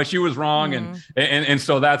wrong, she was wrong. And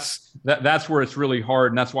so that's where it's really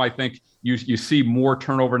hard. And that's why I think you see more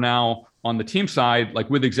turnover now on the team side, like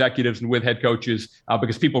with executives and with head coaches,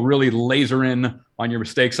 because people really laser in on your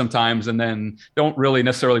mistakes sometimes and then don't really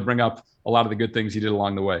necessarily bring up a lot of the good things you did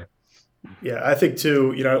along the way. Yeah, I think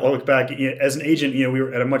too, I look back as an agent, we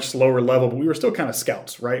were at a much slower level, but we were still kind of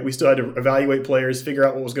scouts, right? We still had to evaluate players, figure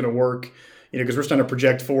out what was going to work, because we're starting to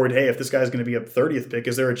project forward. Hey, if this guy's going to be a 30th pick,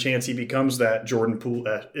 is there a chance he becomes that Jordan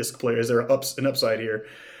Poole-esque player? Is there an upside here?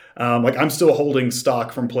 I'm still holding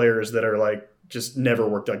stock from players that are like just never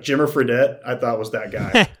worked out. Jimmer Fredette, I thought was that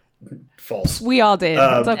guy. False. We all did.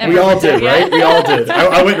 Okay. We all did, right? We all did.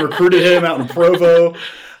 I went and recruited him out in Provo.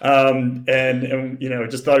 And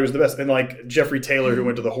just thought he was the best. And like Jeffrey Taylor, who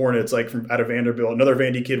went to the Hornets, like from out of Vanderbilt, another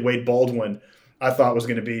Vandy kid, Wade Baldwin, I thought was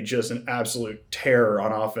going to be just an absolute terror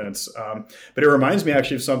on offense. But it reminds me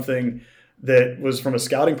actually of something that was, from a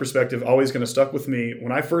scouting perspective, always going to stuck with me.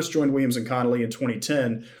 When I first joined Williams & Connolly in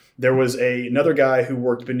 2010, there was another guy who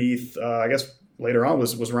worked beneath, I guess later on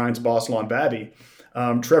was Ryan's boss, Lon Babby,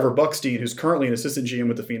 Trevor Buckstein, who's currently an assistant GM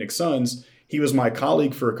with the Phoenix Suns. He was my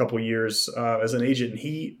colleague for a couple of years as an agent, and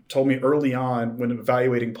he told me early on when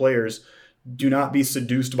evaluating players, do not be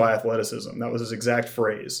seduced by athleticism. That was his exact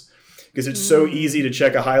phrase. Because it's so easy to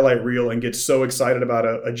check a highlight reel and get so excited about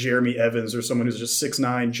a Jeremy Evans or someone who's just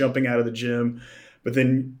 6'9", jumping out of the gym. But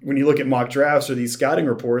then when you look at mock drafts or these scouting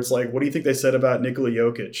reports, like, what do you think they said about Nikola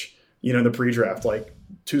Jokic, in the pre-draft? Like,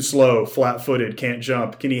 too slow, flat-footed, can't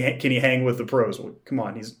jump. Can he hang with the pros? Well, come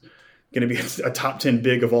on, he's going to be a top 10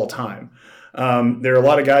 big of all time. There are a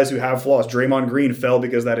lot of guys who have flaws. Draymond Green fell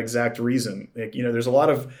because of that exact reason. Like, there's a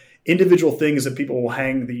lot of individual things that people will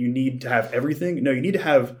hang that you need to have everything. No, you need to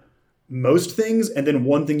have most things and then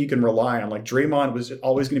one thing you can rely on. Like, Draymond was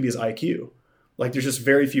always going to be his IQ. Like, there's just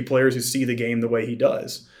very few players who see the game the way he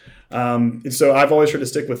does. And so I've always tried to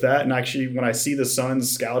stick with that. And actually, when I see the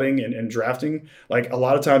Suns scouting and drafting, like, a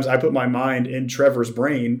lot of times I put my mind in Trevor's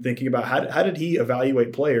brain thinking about how did he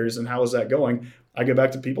evaluate players and how is that going? I go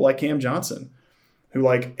back to people like Cam Johnson, who,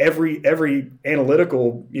 like, every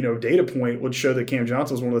analytical, data point would show that Cam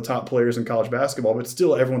Johnson was one of the top players in college basketball, but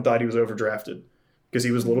still everyone thought he was overdrafted because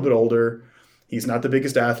he was a little bit older. He's not the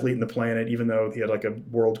biggest athlete in the planet, even though he had like a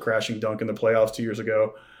world-crashing dunk in the playoffs 2 years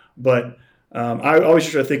ago. But I always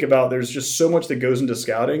try to think about there's just so much that goes into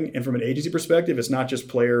scouting. And from an agency perspective, it's not just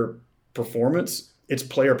player performance, it's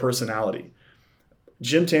player personality.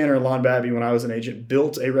 Jim Tanner and Lon Babby, when I was an agent,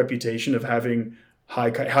 built a reputation of having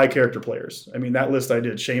high character players. I mean, that list I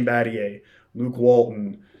did, Shane Battier, Luke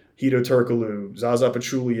Walton, Hedo Turkoglu, Zaza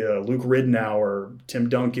Pachulia, Luke Ridnour, Tim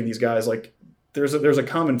Duncan, these guys, like, there's a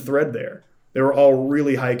common thread there. They were all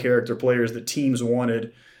really high character players that teams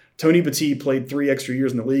wanted. Tony Battie played 3 extra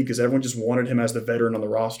years in the league because everyone just wanted him as the veteran on the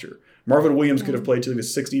roster. Marvin Williams could have played till he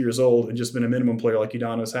was 60 years old and just been a minimum player like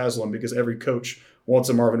Udonis Haslem because every coach wants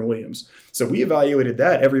a Marvin Williams. So we evaluated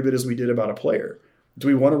that every bit as we did about a player. Do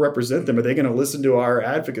we want to represent them? Are they going to listen to our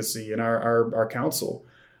advocacy and our counsel?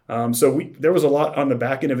 So there was a lot on the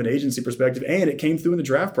back end of an agency perspective, and it came through in the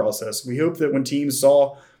draft process. We hope that when teams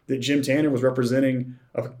saw that Jim Tanner was representing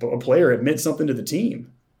a player, it meant something to the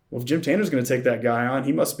team. Well, if Jim Tanner's going to take that guy on,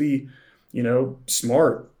 he must be,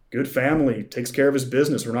 smart, good family, takes care of his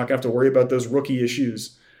business. We're not going to have to worry about those rookie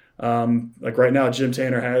issues. Like right now, Jim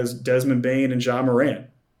Tanner has Desmond Bane and Ja Morant,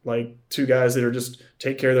 like 2 guys that are just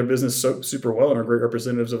take care of their business so super well and are great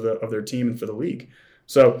representatives of their team and for the league.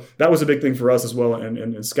 So that was a big thing for us as well.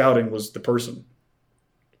 And scouting was the person.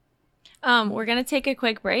 We're going to take a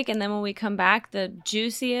quick break, and then when we come back, the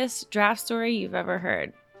juiciest draft story you've ever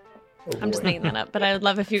heard. Oh, I'm just making that up, but I would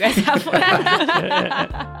love if you guys have one.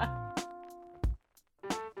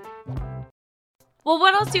 Well,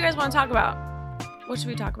 what else do you guys want to talk about? What should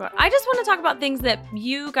we talk about? I just want to talk about things that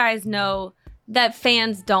you guys know that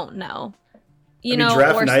fans don't know.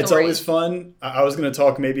 Draft night's always fun. I was going to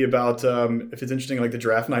talk maybe about, if it's interesting, like the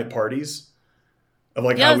draft night parties. Of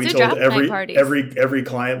like how we told every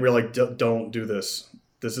client, we're like, don't do this.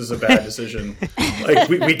 This is a bad decision. Like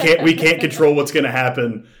we can't control what's going to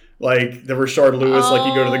happen. Like the Rashard Lewis, like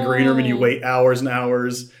you go to the green room and you wait hours and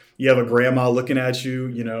hours. You have a grandma looking at you.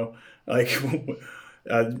 Like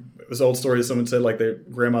it was an old story that someone said, like their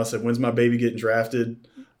grandma said, "When's my baby getting drafted?"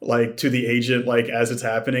 Like to the agent, like as it's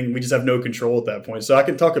happening. We just have no control at that point. So I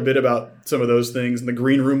can talk a bit about some of those things. And the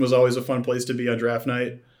green room was always a fun place to be on draft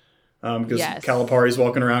night. Because Calipari's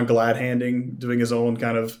walking around glad-handing, doing his own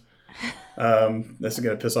kind of this is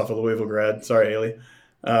going to piss off a Louisville grad. Sorry, Haley.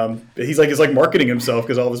 But he's like marketing himself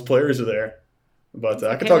because all of his players are there. But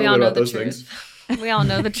I can talk a little bit about those things. We all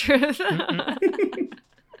know the truth. And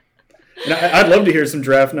I'd love to hear some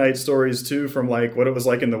draft night stories too from like what it was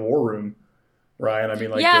like in the war room, Ryan. I mean,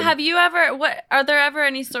 like, have you ever? Are there ever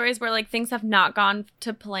any stories where like things have not gone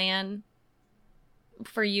to plan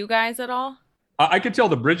for you guys at all? I could tell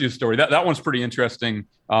the Bridges story. That one's pretty interesting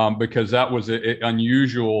because that was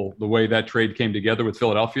unusual the way that trade came together with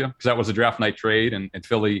Philadelphia, because that was a draft night trade and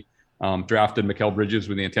Philly drafted Mikal Bridges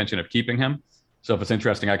with the intention of keeping him. So if it's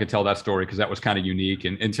interesting, I could tell that story because that was kind of unique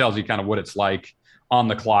and tells you kind of what it's like on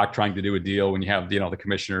the clock trying to do a deal when you have, the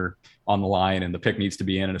commissioner on the line and the pick needs to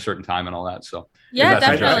be in at a certain time and all that. So yeah,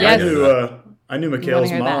 definitely. I knew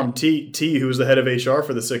Mikal's mom, T, who was the head of HR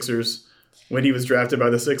for the Sixers when he was drafted by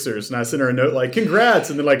the Sixers. And I sent her a note like, congrats.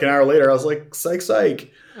 And then like an hour later, I was like,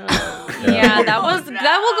 psych. Yeah, that will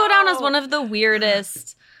go down as one of the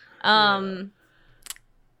weirdest things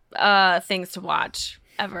to watch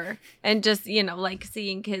ever. And just, like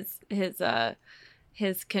seeing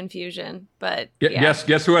his confusion. But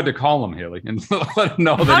guess who had to call him, Haley, and let him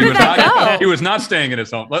know that he was not staying in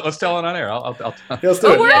his home. Let's tell it on air. I'll Let's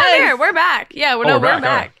do it. We're on air. We're back. Yeah, we're back.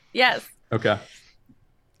 Right. Yes. Okay.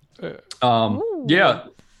 Yeah.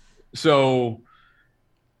 So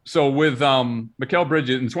with Mikal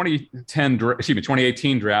Bridges in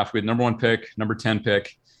 2018 draft, we had number 1 pick, number 10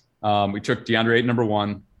 pick. We took DeAndre Ayton number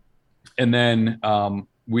 1, and then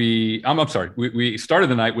we started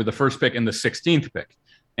the night with the first pick and the 16th pick,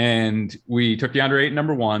 and we took DeAndre Ayton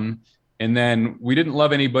number 1, And then we didn't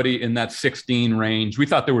love anybody in that 16 range. We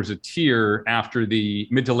thought there was a tier after the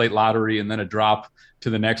mid to late lottery and then a drop to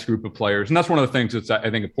the next group of players. And that's one of the things that's, I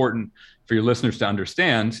think, important for your listeners to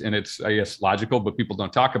understand. And it's, I guess, logical, but people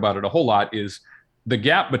don't talk about it a whole lot, is the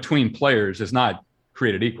gap between players is not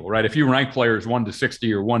created equal, right? If you rank players 1 to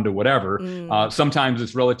 60 or 1 to whatever, sometimes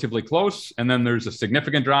it's relatively close. And then there's a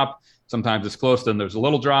significant drop. Sometimes it's close, then there's a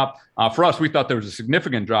little drop. For us, we thought there was a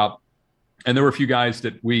significant drop. And there were a few guys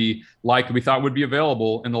that we liked, we thought would be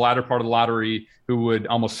available in the latter part of the lottery who would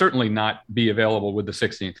almost certainly not be available with the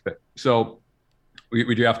 16th pick. So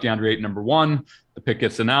we draft DeAndre Ayton number 1, the pick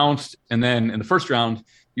gets announced. And then in the first round,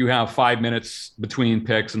 you have 5 minutes between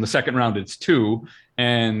picks. In the second round, it's 2.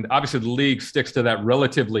 And obviously the league sticks to that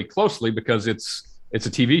relatively closely because it's a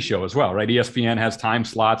TV show as well, right? ESPN has time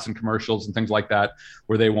slots and commercials and things like that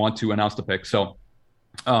where they want to announce the pick. So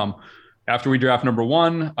after we draft number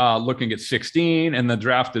 1, looking at 16, and the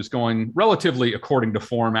draft is going relatively according to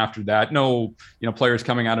form after that. No, players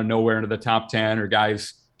coming out of nowhere into the top 10 or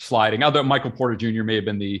guys sliding. Although Michael Porter Jr. may have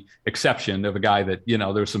been the exception of a guy that,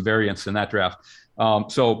 there was some variance in that draft.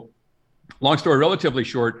 So long story, relatively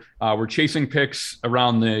short, we're chasing picks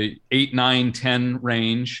around the 8, 9, 10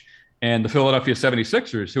 range. And the Philadelphia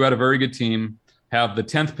 76ers, who had a very good team, have the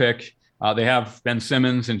 10th pick. They have Ben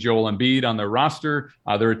Simmons and Joel Embiid on their roster.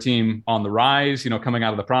 They're a team on the rise, coming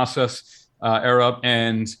out of the process era.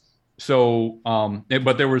 And so,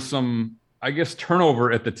 but there was some, I guess,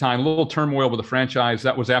 turnover at the time, a little turmoil with the franchise.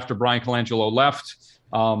 That was after Brian Colangelo left,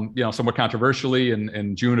 somewhat controversially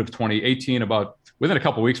in June of 2018, about within a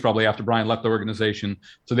couple of weeks, probably after Brian left the organization.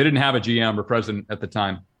 So they didn't have a GM or president at the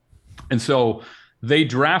time. And so they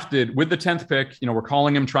drafted with the 10th pick. We're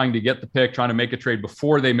calling him, trying to get the pick, trying to make a trade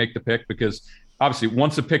before they make the pick, because obviously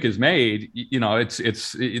once a pick is made,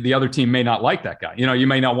 it's the other team may not like that guy. You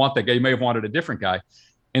may not want that guy. You may have wanted a different guy.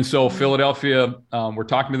 And so Philadelphia, we're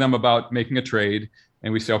talking to them about making a trade,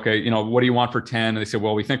 and we say, okay, what do you want for 10? And they say,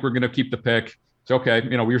 well, we think we're going to keep the pick. So, okay,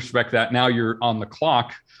 we respect that. Now you're on the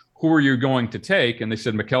clock. Who are you going to take? And they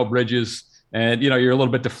said, Mikal Bridges. And, you're a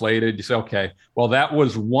little bit deflated. You say, okay, well, that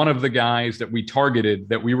was one of the guys that we targeted,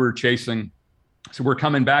 that we were chasing. So we're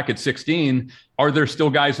coming back at 16. Are there still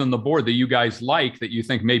guys on the board that you guys like that you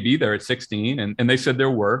think may be there at 16? And they said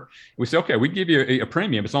there were. We said, okay, we give you a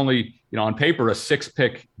premium. It's only, on paper, a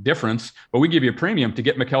 6-pick difference, but we give you a premium to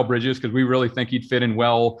get Mikal Bridges because we really think he'd fit in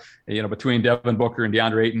well, between Devin Booker and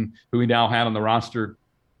DeAndre Ayton, who we now had on the roster.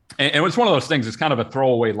 And it's one of those things, it's kind of a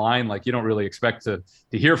throwaway line. Like, you don't really expect to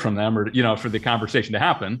hear from them or, for the conversation to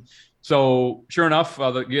happen. So sure enough,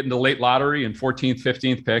 they get into late lottery and 14th,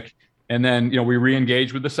 15th pick. And then, we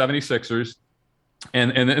re-engage with the 76ers.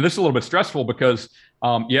 And this is a little bit stressful because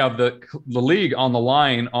you have the league on the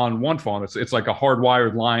line on one phone. It's like a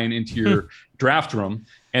hardwired line into your draft room,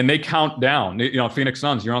 and they count down. Phoenix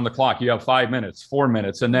Suns, you're on the clock. You have 5 minutes, 4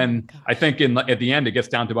 minutes, and then I think at the end it gets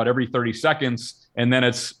down to about every 30 seconds, and then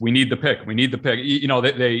it's we need the pick.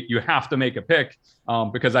 You have to make a pick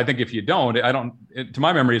because I think if you don't, to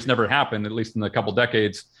my memory, it's never happened, at least in the couple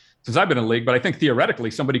decades since I've been in the league, but I think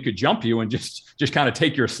theoretically somebody could jump you and just kind of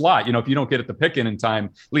take your slot. If you don't get the pick in time,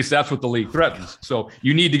 at least that's what the league threatens. So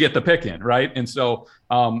you need to get the pick in, right? And so,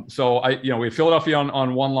 we have Philadelphia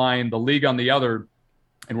on one line, the league on the other,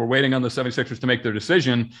 and we're waiting on the 76ers to make their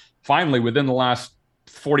decision. Finally, within the last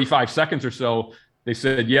 45 seconds or so, they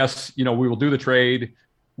said, yes, we will do the trade.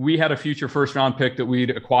 We had a future first round pick that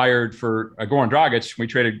we'd acquired for Goran Dragic. We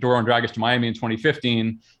traded Goran Dragic to Miami in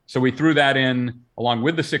 2015. So we threw that in along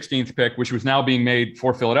with the 16th pick, which was now being made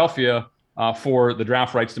for Philadelphia for the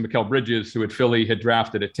draft rights to Mikal Bridges, who Philly had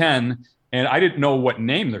drafted at 10. And I didn't know what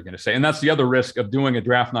name they're going to say. And that's the other risk of doing a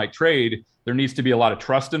draft night trade. There needs to be a lot of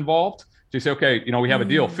trust involved. So you say, okay, we have a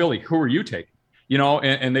deal. Philly, who are you taking?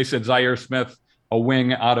 And they said Zaire Smith, a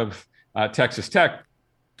wing out of Texas Tech.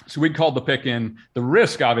 So we called the pick in. The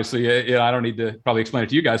risk, obviously, I don't need to probably explain it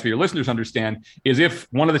to you guys, but your listeners understand, is if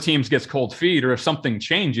one of the teams gets cold feet or if something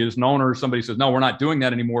changes, an owner or somebody says, no, we're not doing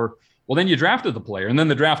that anymore. Well, then you drafted the player and then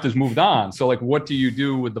the draft has moved on. So what do you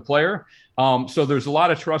do with the player? So there's a lot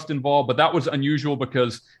of trust involved, but that was unusual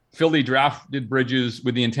because Philly drafted Bridges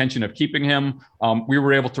with the intention of keeping him. We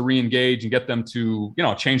were able to re-engage and get them to,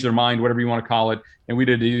 change their mind, whatever you want to call it. And we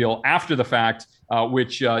did a deal after the fact,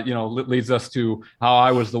 which, leads us to how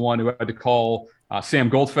I was the one who had to call Sam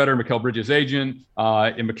Goldfeder, Mikal Bridges' agent,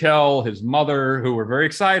 and Mikal, his mother, who were very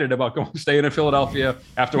excited about staying in Philadelphia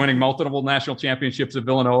after winning multiple national championships at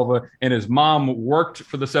Villanova. And his mom worked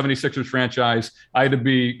for the 76ers franchise. I had to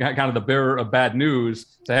be kind of the bearer silver of bad news.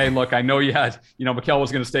 Say, hey, look, I know you had, Mikal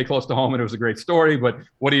was going to stay close to home and it was a great story, but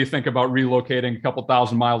what do you think about relocating a couple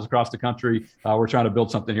thousand miles across the country? We're trying to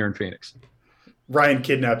build something here in Phoenix. Ryan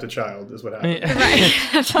kidnapped a child is what happened.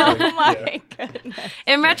 Right. Oh my goodness.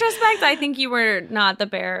 In retrospect, I think you were not the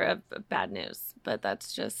bearer of bad news, but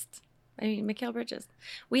that's just, Mikal Bridges.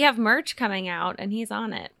 We have merch coming out and he's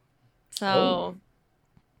on it. So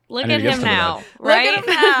look at him now, right? Look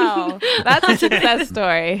at him now. That's a success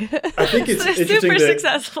story. I think it's interesting super that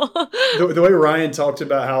successful. the way Ryan talked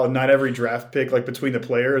about how not every draft pick, like between the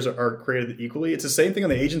players, are created equally. It's the same thing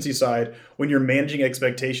on the agency side when you're managing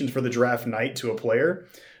expectations for the draft night to a player.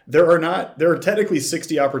 There are technically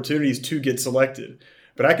 60 opportunities to get selected,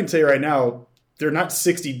 but I can tell you right now, there are not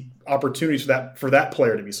 60 opportunities for that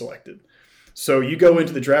player to be selected. So you go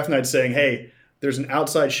into the draft night saying, hey, there's an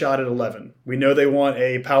outside shot at 11. We know they want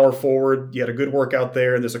a power forward. You had a good workout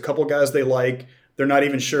there. There's a couple guys they like. They're not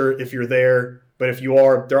even sure if you're there, but if you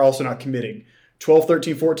are, they're also not committing. 12,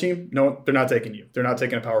 13, 14, no, they're not taking you. They're not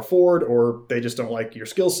taking a power forward, or they just don't like your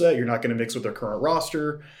skill set. You're not going to mix with their current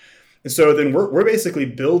roster. And so then we're basically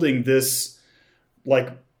building this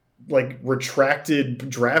like retracted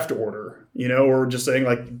draft order, or just saying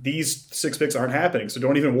like these 6 picks aren't happening. So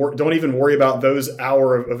don't even worry about those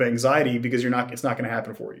hour of anxiety because it's not going to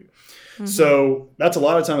happen for you. Mm-hmm. So that's a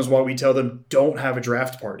lot of times why we tell them don't have a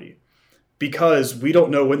draft party, because we don't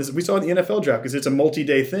know when we saw in the NFL draft, because it's a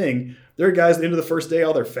multi-day thing. There are guys at the end of the first day,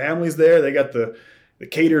 all their families there. They got the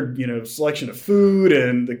catered, selection of food,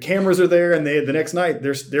 and the cameras are there. And the next night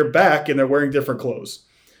they're back and they're wearing different clothes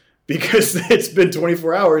because it's been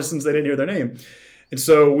 24 hours since they didn't hear their name. And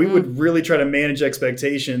so we would really try to manage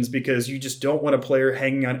expectations, because you just don't want a player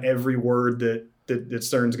hanging on every word that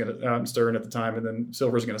Stern's going to Stern at the time, and then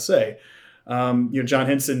Silver's going to say. John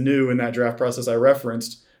Henson knew in that draft process I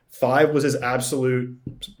referenced, 5 was his absolute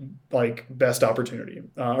best opportunity,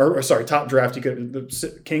 top draft.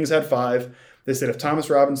 The Kings had 5. They said if Thomas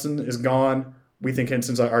Robinson is gone, we think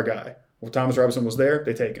Henson's our guy. Well, Thomas Robinson was there,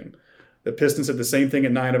 they take him. The Pistons said the same thing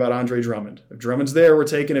at 9 about Andre Drummond. If Drummond's there, we're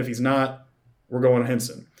taking. If he's not, we're going to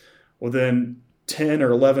Henson. Well, then 10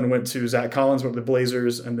 or 11 went to Zach Collins, went to the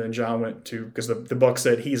Blazers, and then John went to, because the Bucks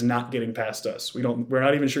said he's not getting past us. We're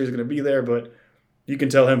not even sure he's going to be there, but you can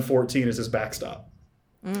tell him 14 is his backstop.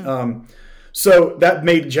 So that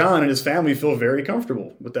made John and his family feel very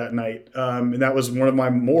comfortable with that night. And that was one of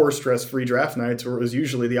my more stress-free draft nights, where it was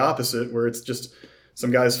usually the opposite, where it's just some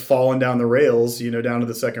guys falling down the rails, down to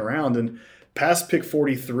the second round. And past pick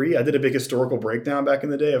 43, I did a big historical breakdown back in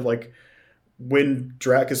the day of when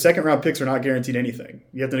draft, because second round picks are not guaranteed anything.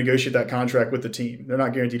 You have to negotiate that contract with the team. They're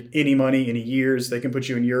not guaranteed any money, any years. They can put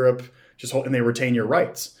you in Europe, and they retain your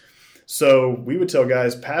rights. So we would tell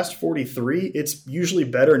guys past 43, it's usually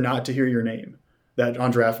better not to hear your name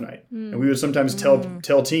on draft night. And we would sometimes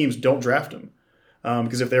tell teams don't draft them,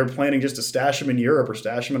 because if they're planning just to stash him in Europe or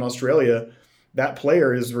stash him in Australia, that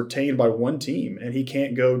player is retained by one team and he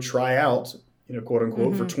can't go try out, quote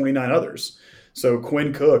unquote, for 29 others. So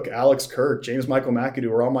Quinn Cook, Alex Kirk, James Michael McAdoo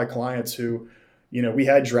are all my clients who, we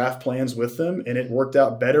had draft plans with them, and it worked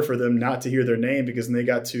out better for them not to hear their name, because then they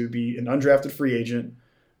got to be an undrafted free agent,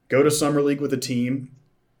 go to summer league with a team,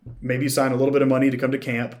 maybe sign a little bit of money to come to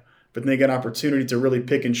camp, but then they get an opportunity to really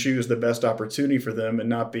pick and choose the best opportunity for them and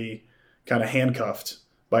not be kind of handcuffed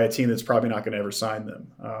by a team that's probably not going to ever sign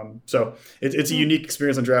them. So it's a unique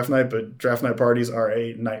experience on draft night, but draft night parties are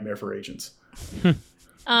a nightmare for agents.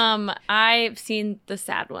 I've seen the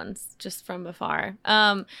sad ones just from afar.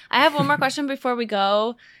 I have one more question before we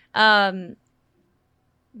go,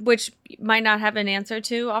 which you might not have an answer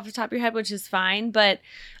to off the top of your head, which is fine. But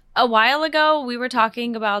a while ago, we were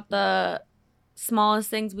talking about the smallest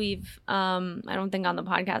things we've, I don't think on the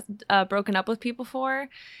podcast, broken up with people for.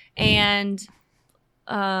 And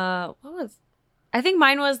I think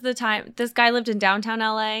mine was the time this guy lived in downtown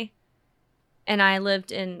LA. And I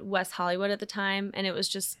lived in West Hollywood at the time, and it was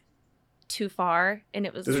just too far, and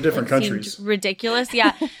it was those are different countries. Ridiculous.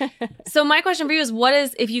 Yeah. So my question for you is, what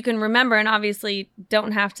is, if you can remember, and obviously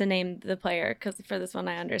don't have to name the player because for this one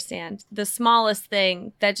I understand, the smallest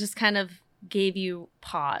thing that just kind of gave you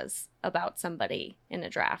pause about somebody in a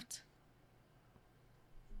draft?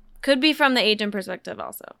 Could be from the agent perspective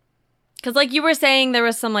also, because like you were saying, there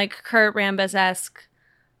was some like Kurt Rambis-esque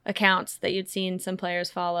accounts that you'd seen some players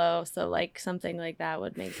follow, so like something like that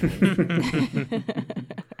would make sense.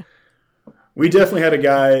 We definitely had a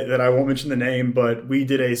guy that I won't mention the name, but we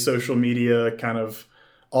did a social media kind of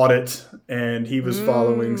audit, and he was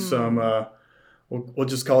following some we'll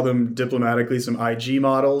just call them diplomatically some IG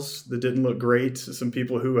models that didn't look great, some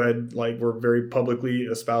people who had were very publicly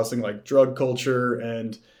espousing drug culture,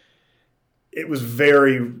 and it was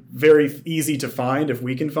very, very easy to find if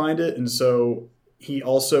we can find it. And so he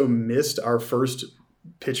also missed our first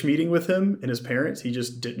pitch meeting with him and his parents. He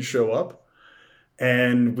just didn't show up.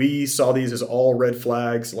 And we saw these as all red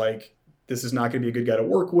flags. Like, this is not going to be a good guy to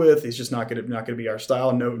work with. He's just not going to be our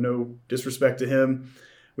style. No disrespect to him.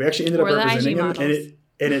 We actually ended up representing him,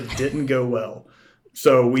 and it didn't go well.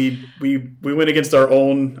 So we went against our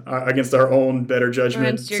own better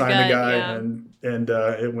judgment, signed the guy, and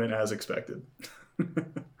it went as expected.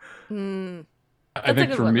 I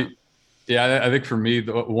think for me,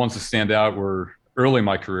 the ones that stand out were early in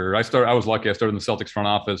my career. I was lucky. I started in the Celtics front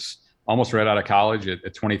office almost right out of college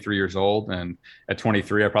at 23 years old. And at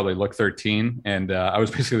 23, I probably looked 13. And I was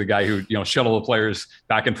basically the guy who, shuttle the players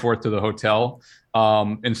back and forth to the hotel.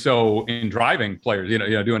 And so in driving players,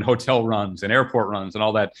 doing hotel runs and airport runs and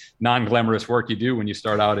all that non-glamorous work you do when you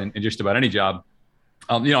start out in just about any job,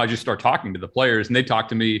 I just start talking to the players, and they talk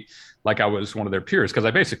to me like I was one of their peers, because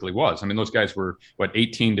I basically was. I mean, those guys were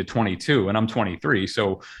 18 to 22, and I'm 23,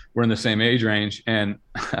 so we're in the same age range. And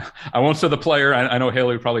I won't say the player. I know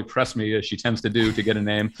Haley would probably press me, as she tends to do, to get a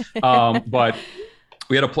name, but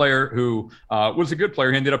we had a player who was a good player.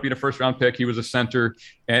 He ended up being a first-round pick. He was a center,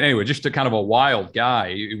 and anyway, just a kind of a wild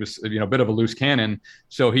guy. He was a bit of a loose cannon.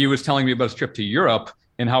 So he was telling me about his trip to Europe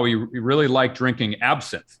and how he really liked drinking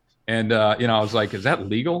absinthe. And, I was like, is that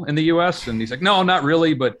legal in the U.S.? And he's like, no, not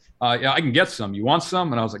really, but I can get some. You want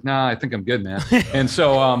some? And I was like, nah, I think I'm good, man. And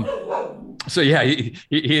so,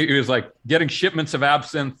 he was like getting shipments of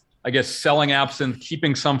absinthe, I guess selling absinthe,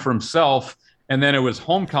 keeping some for himself. And then it was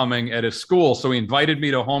homecoming at his school. So he invited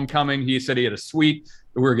me to homecoming. He said he had a suite.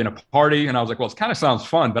 We were going to party. And I was like, well, it kind of sounds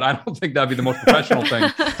fun, but I don't think that'd be the most professional thing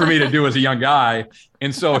for me to do as a young guy.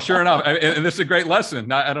 And so sure enough, and this is a great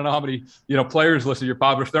lesson. I don't know how many, players listen to your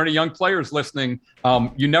pod, but if there are any young players listening,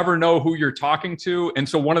 you never know who you're talking to. And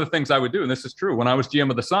so one of the things I would do, and this is true, when I was GM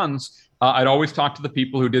of the Suns, I'd always talk to the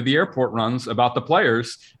people who did the airport runs about the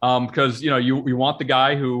players, because, you want the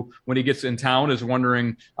guy who, when he gets in town, is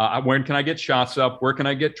wondering, when can I get shots up? Where can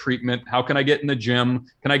I get treatment? How can I get in the gym?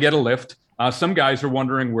 Can I get a lift? Some guys are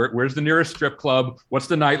wondering where's the nearest strip club? What's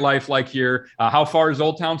the nightlife like here? How far is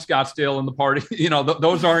Old Town Scottsdale in the party?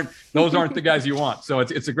 Those aren't the guys you want. So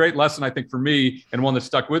it's a great lesson, I think, for me, and one that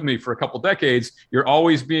stuck with me for a couple decades. You're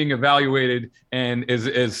always being evaluated, and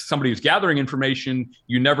as somebody who's gathering information,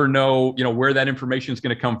 you never know where that information is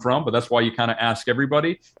going to come from. But that's why you kind of ask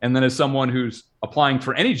everybody. And then as someone who's applying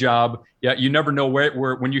for any job, you never know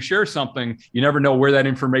where when you share something, you never know where that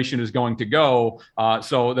information is going to go.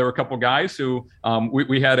 So there were a couple guys who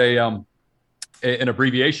we had an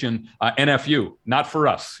abbreviation, NFU, not for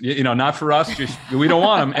us. Not for us. Just we don't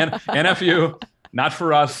want them. NFU, not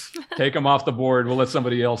for us. Take them off the board. We'll let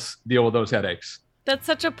somebody else deal with those headaches. That's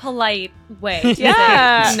such a polite way to say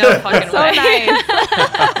no fucking way. Nice.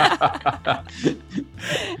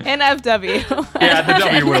 NFW. Yeah, the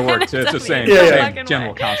W would have worked. It's the same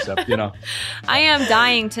general concept, I am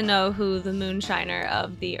dying to know who the moonshiner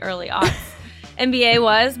of the early aughts NBA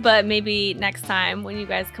was, but maybe next time when you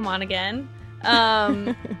guys come on again.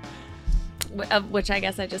 Of which I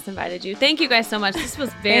guess I just invited you. Thank you guys so much. This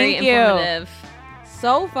was very informative.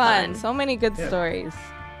 So fun. So many good stories.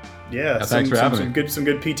 Yeah, thanks for having me. Some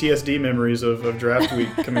good PTSD memories of draft week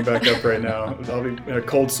coming back up right now. I'll be in a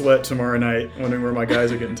cold sweat tomorrow night, wondering where my guys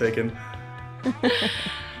are getting taken.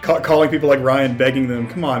 Calling people like Ryan, begging them,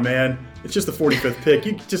 come on, man, it's just the 45th pick.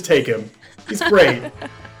 You just take him. He's great.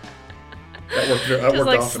 That worked just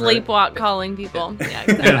like often, sleepwalk right? calling people. Yeah,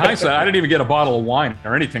 exactly. In hindsight, I didn't even get a bottle of wine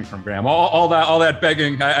or anything from Graham. All that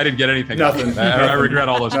begging, I didn't get anything. Nothing. I regret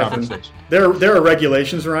all those conversations. There are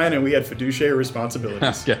regulations, Ryan, and we had fiduciary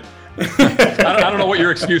responsibilities. Okay. I don't know what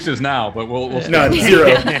your excuse is now, but we'll none.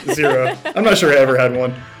 Zero. I'm not sure I ever had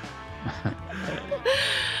one.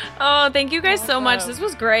 Oh, thank you guys so much. This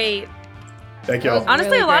was great. Thank y'all.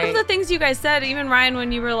 Honestly, really a lot of the things you guys said, even Ryan,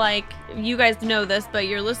 when you were like, you guys know this, but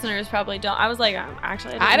your listeners probably don't. I was like,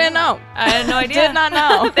 actually, I didn't know. I had no idea. Did not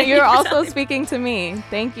know. You're also speaking to me.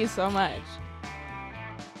 Thank you so much.